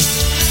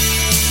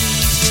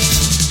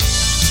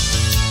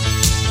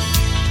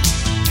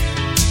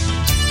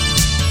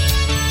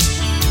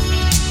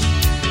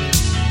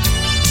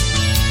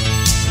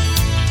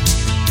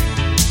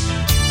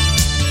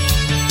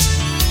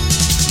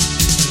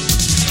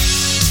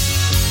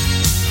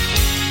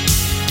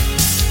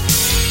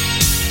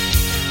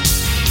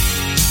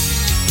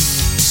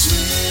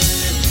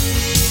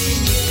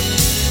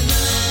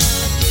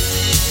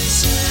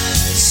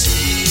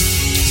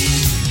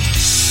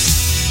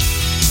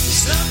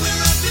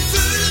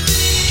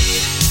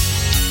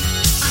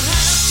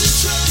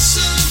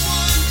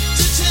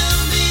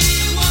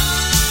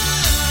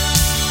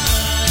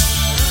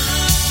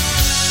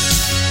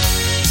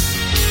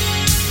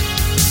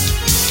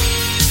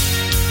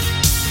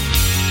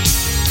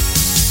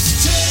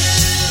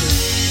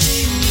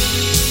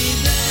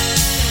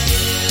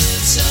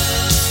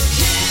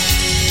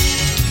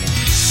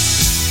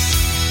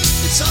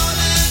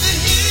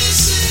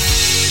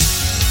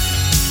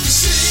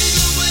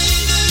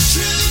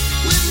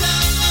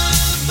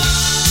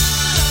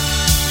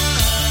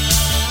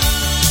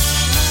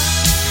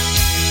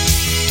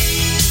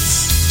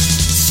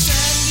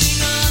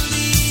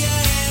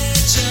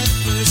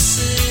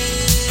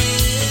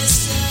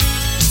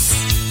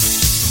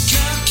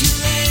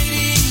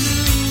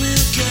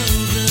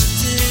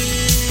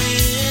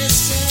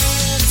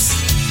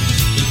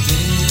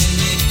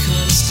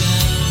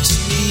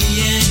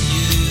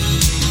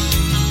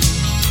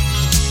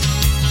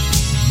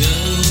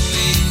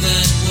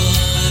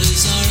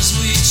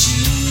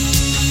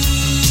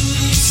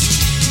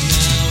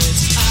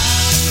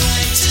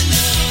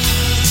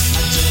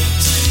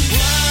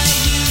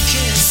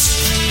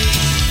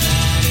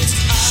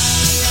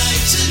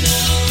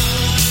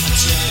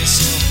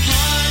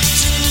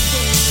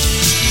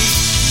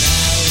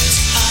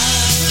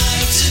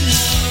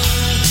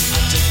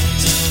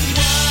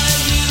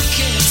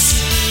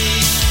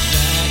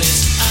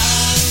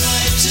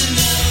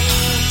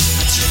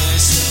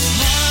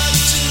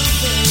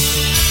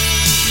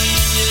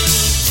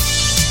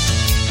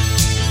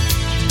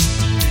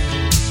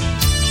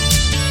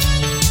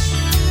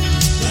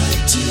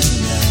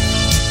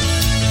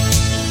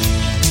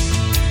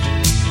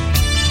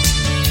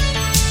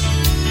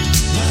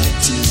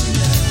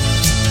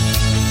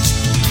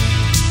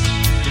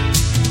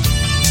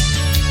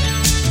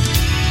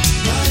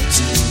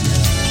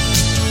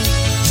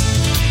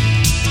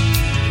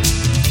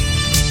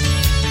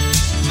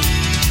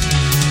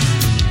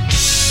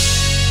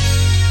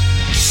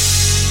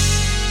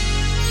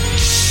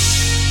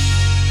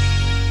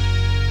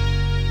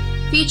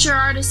Feature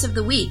Artist of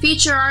the Week.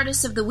 Feature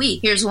Artist of the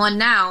Week. Here's one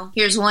now.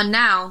 Here's one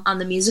now on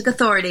the Music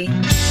Authority.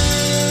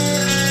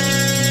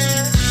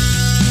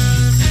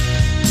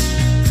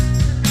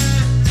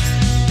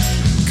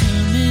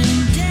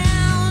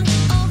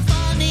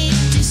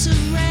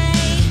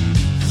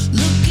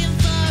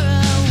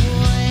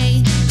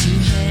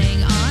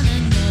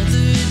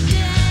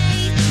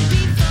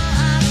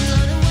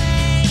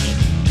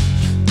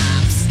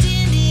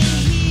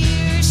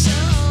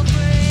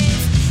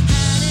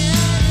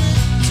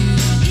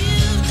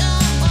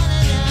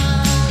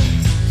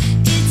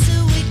 It's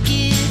a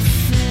wicked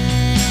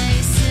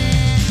face.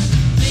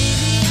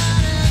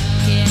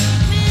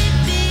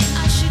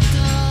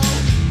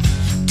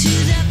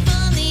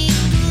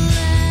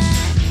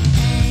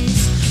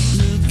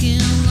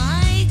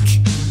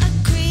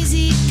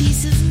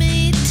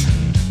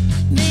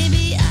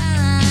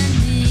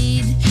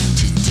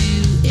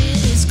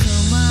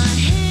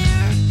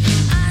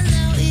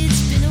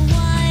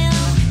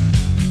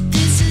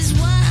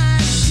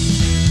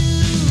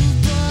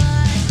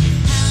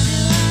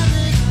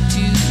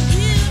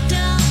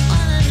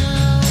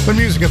 The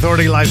Music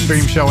Authority live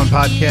stream show and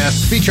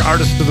podcast. Feature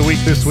artist of the week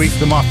this week,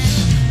 The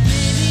Muffs.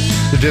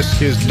 The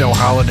disc is No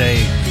Holiday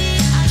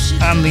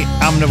on the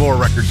Omnivore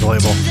Records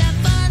label.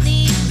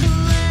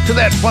 To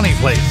That Funny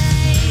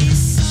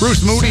Place.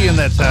 Bruce Moody in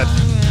that set.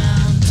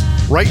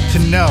 Right to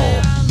Know.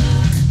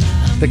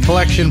 The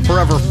collection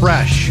Forever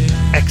Fresh!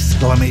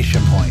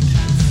 Exclamation point.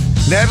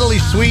 Natalie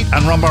Sweet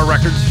on Rumbar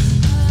Records.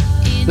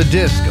 The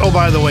disc, oh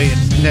by the way,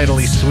 it's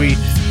Natalie Sweet,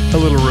 A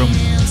Little Room.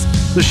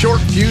 The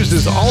Short Fuse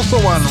is also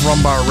on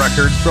Rumbar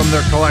Records from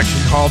their collection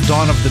called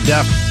Dawn of the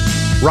Deaf,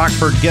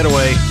 Rockford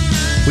Getaway.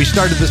 We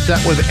started the set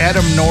with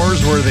Adam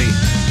Norsworthy,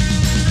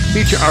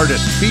 feature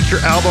artist, feature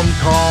album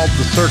called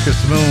The Circus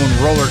Moon,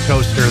 Roller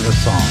Coaster, the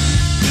song.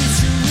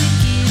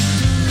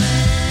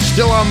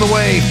 Still on the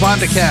way,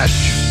 Fonda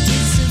Cash.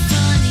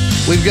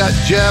 We've got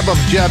Jeb of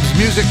Jeb's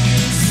Music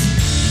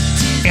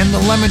and the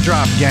Lemon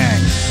Drop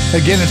Gang.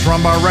 Again, it's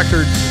Rumbar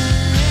Records.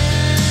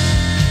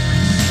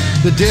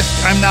 The disc,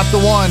 I'm Not the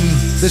One.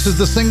 This is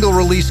the single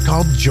release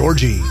called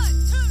Georgie.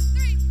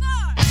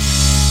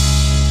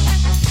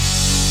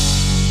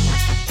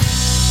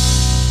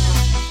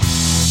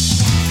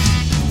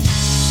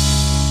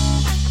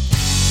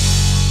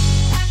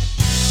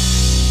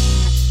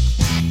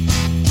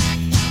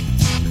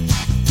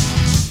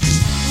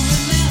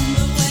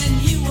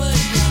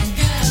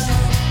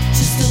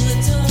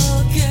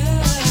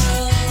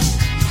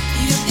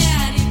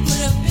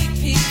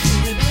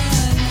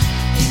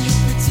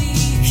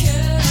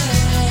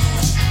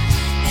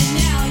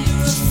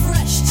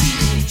 Fresh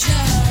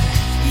teenager.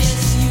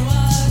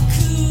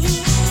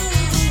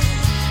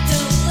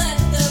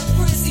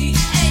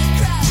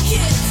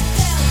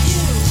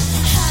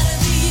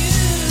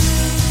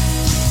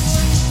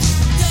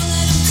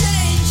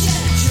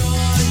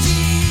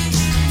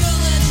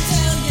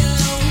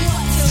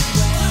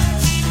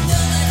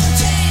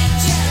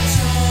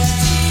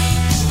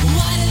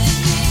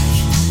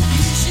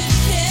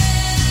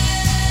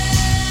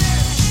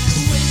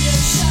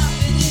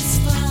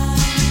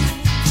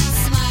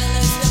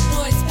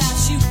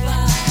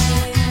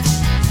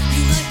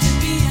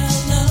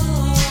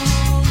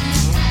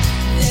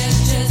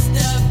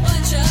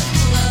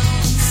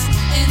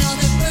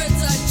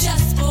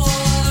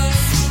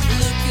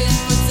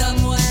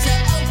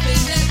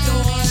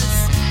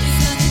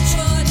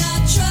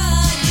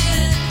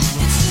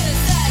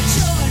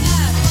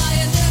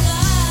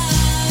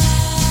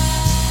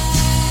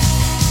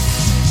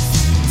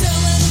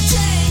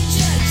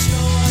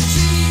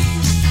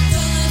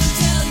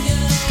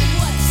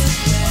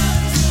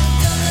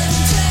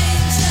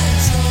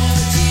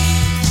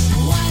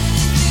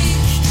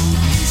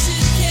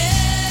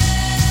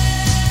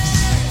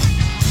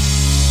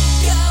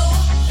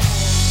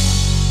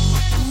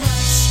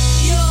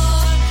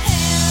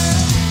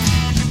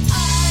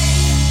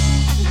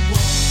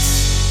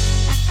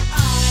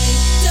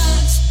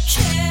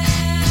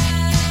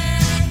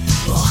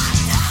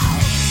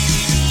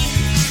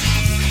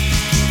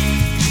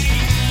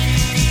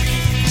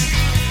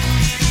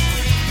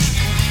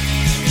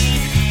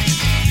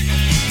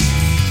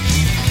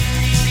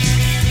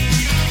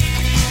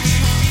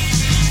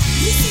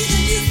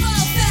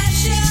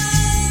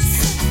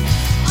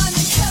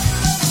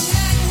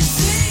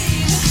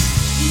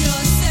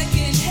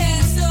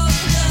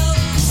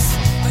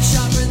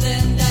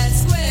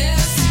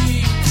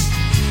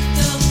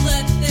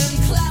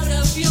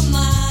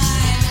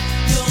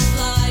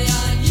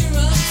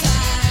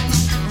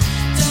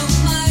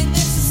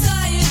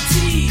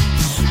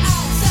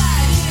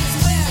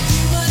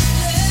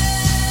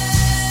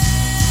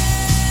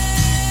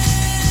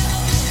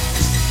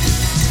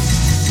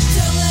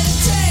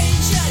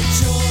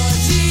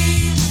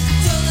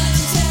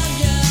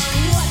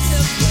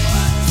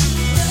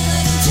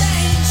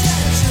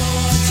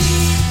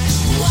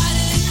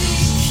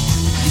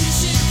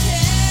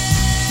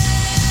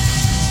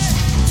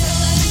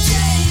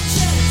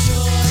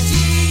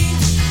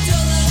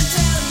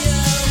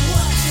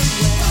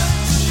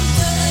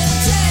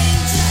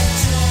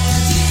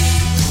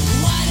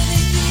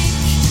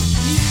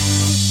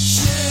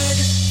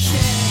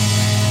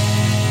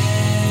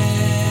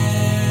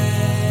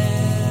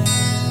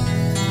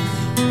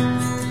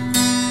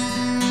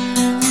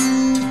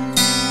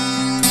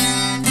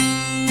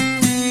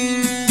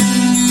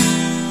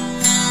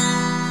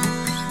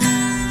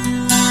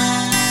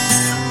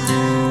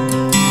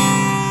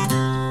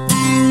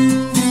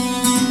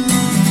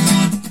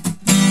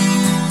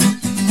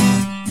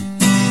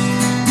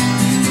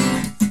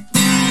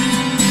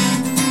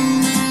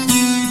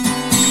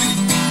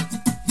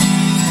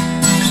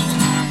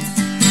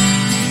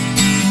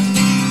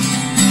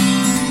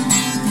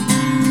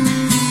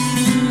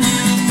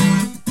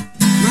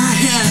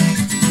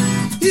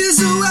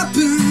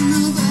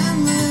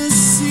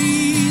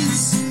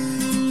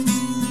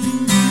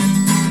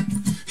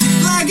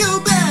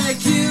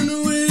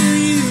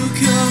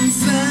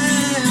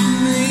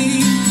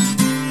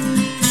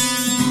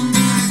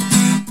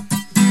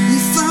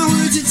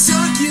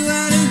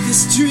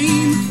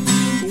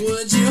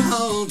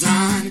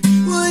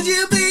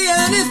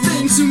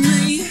 to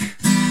me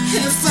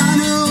if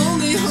I'm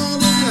only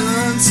holding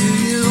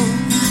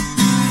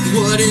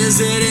what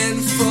is it in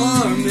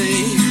for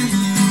me?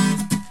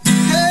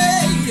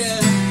 Hey,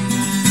 yeah,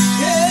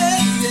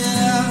 hey,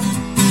 yeah.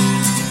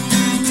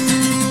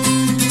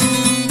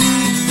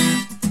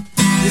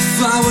 If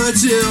I were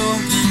to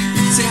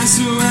dance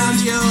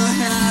around your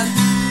head,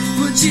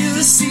 would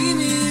you see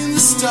me in the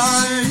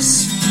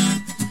stars?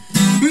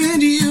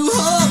 Would you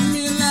hold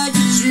me like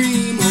a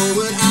dream, or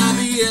would I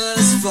be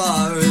as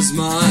far as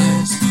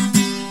Mars?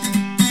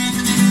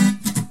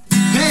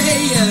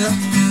 Hey, yeah,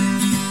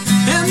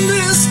 and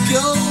this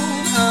gold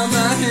on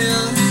my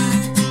hair.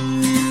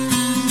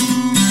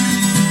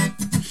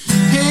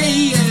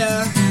 Hey,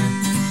 yeah,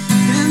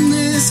 and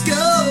this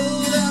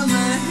gold on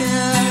my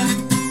hair.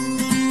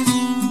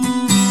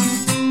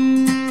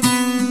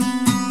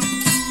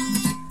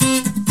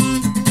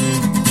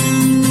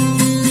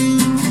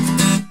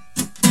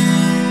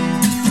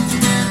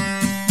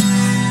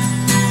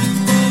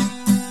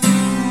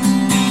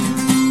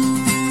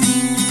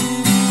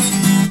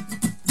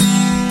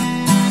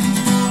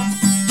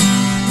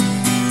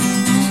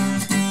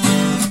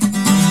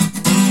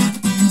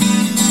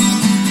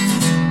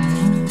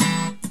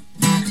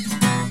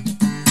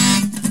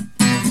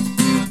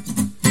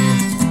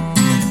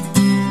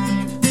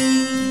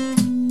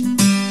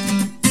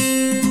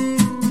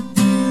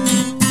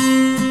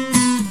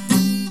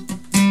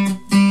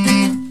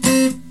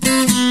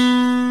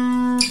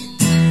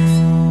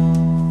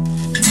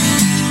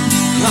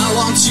 I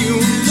want you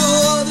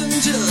more than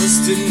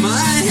just in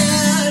my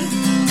head.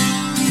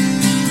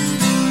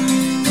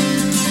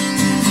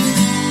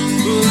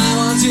 Well, I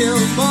want you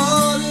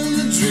more than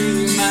the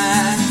dream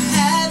I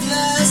had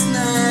last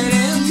night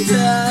in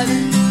bed.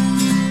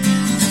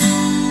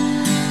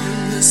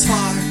 In this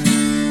heart,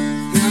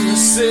 in the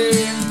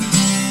sea,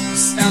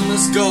 this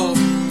endless gold,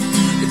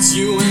 it's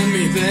you and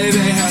me, baby.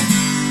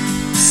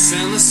 This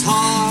endless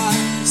heart,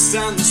 this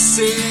endless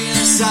sea,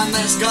 this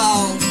endless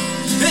gold,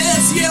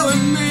 it's you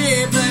and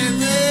me, baby.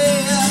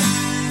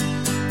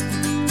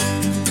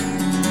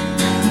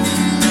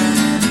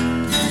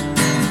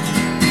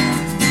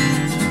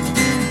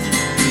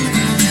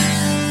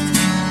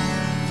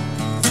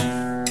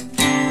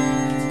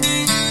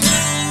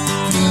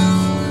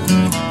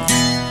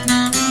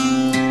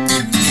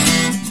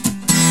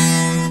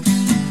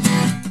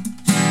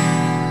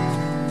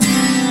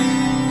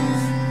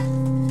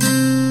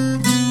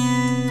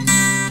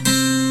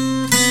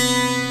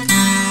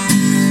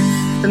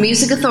 The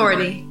Music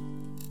Authority.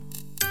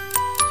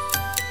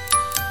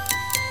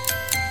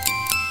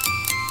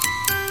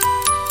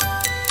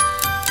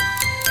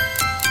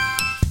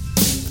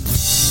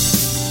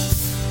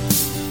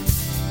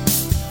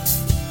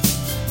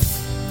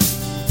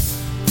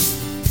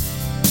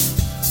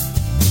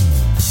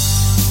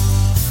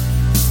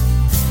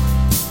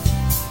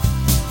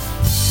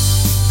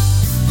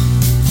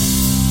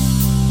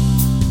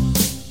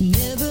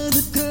 Never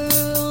the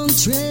girl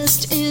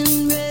dressed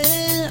in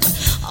red,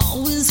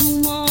 always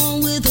the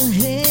one with her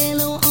hair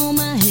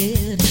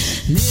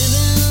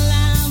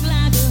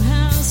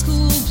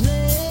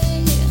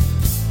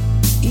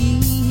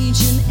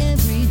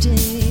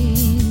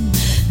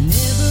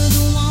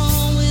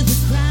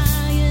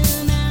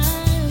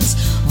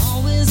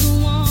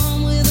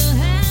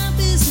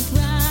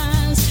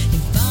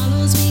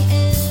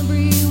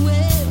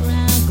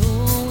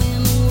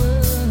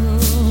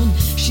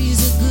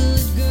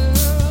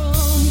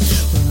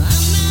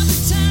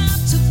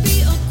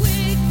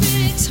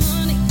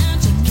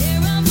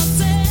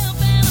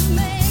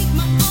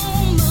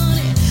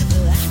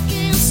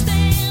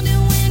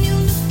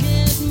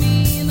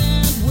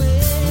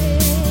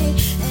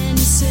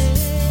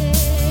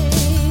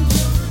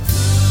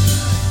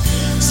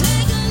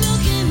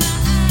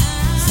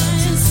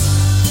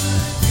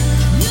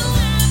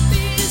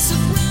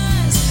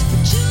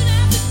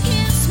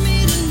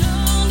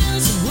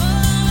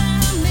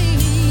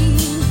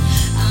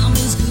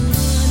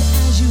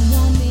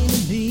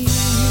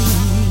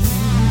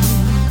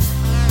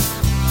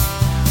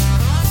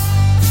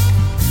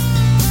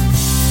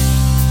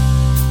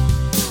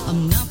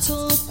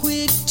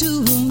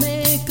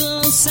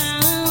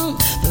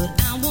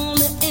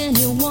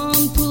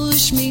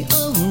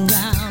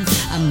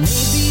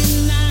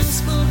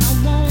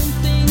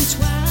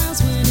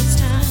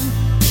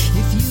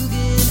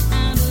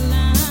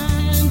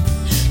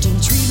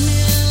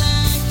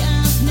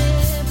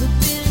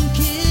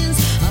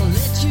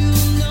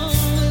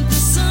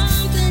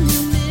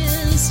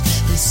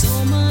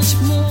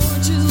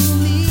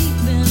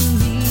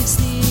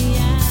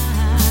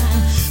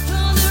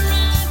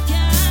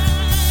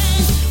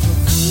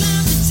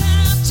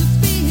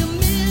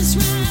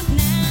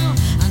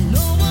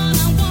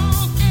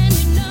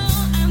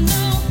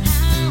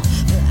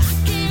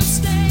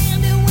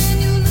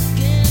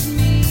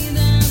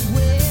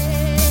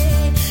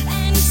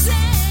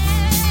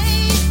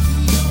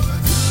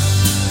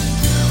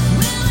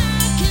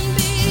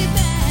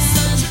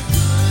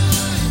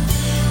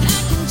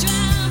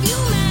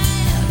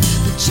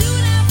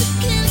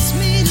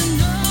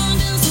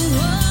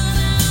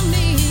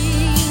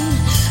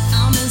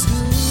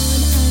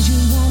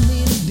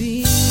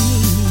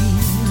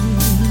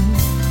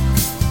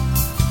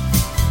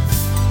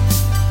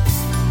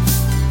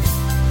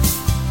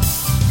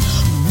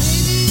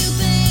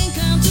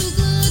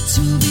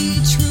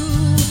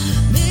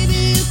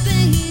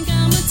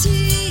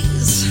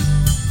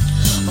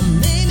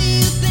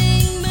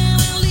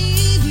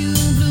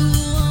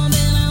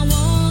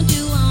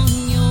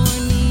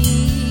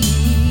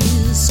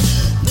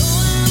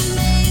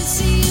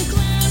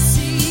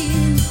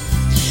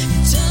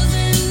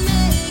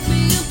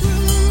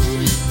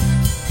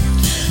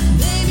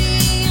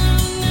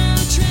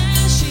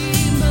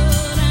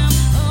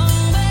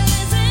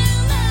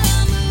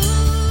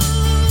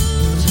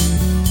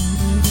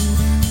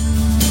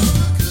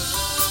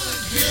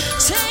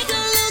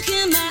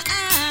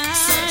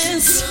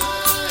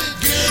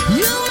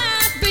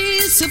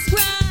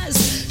subscribe.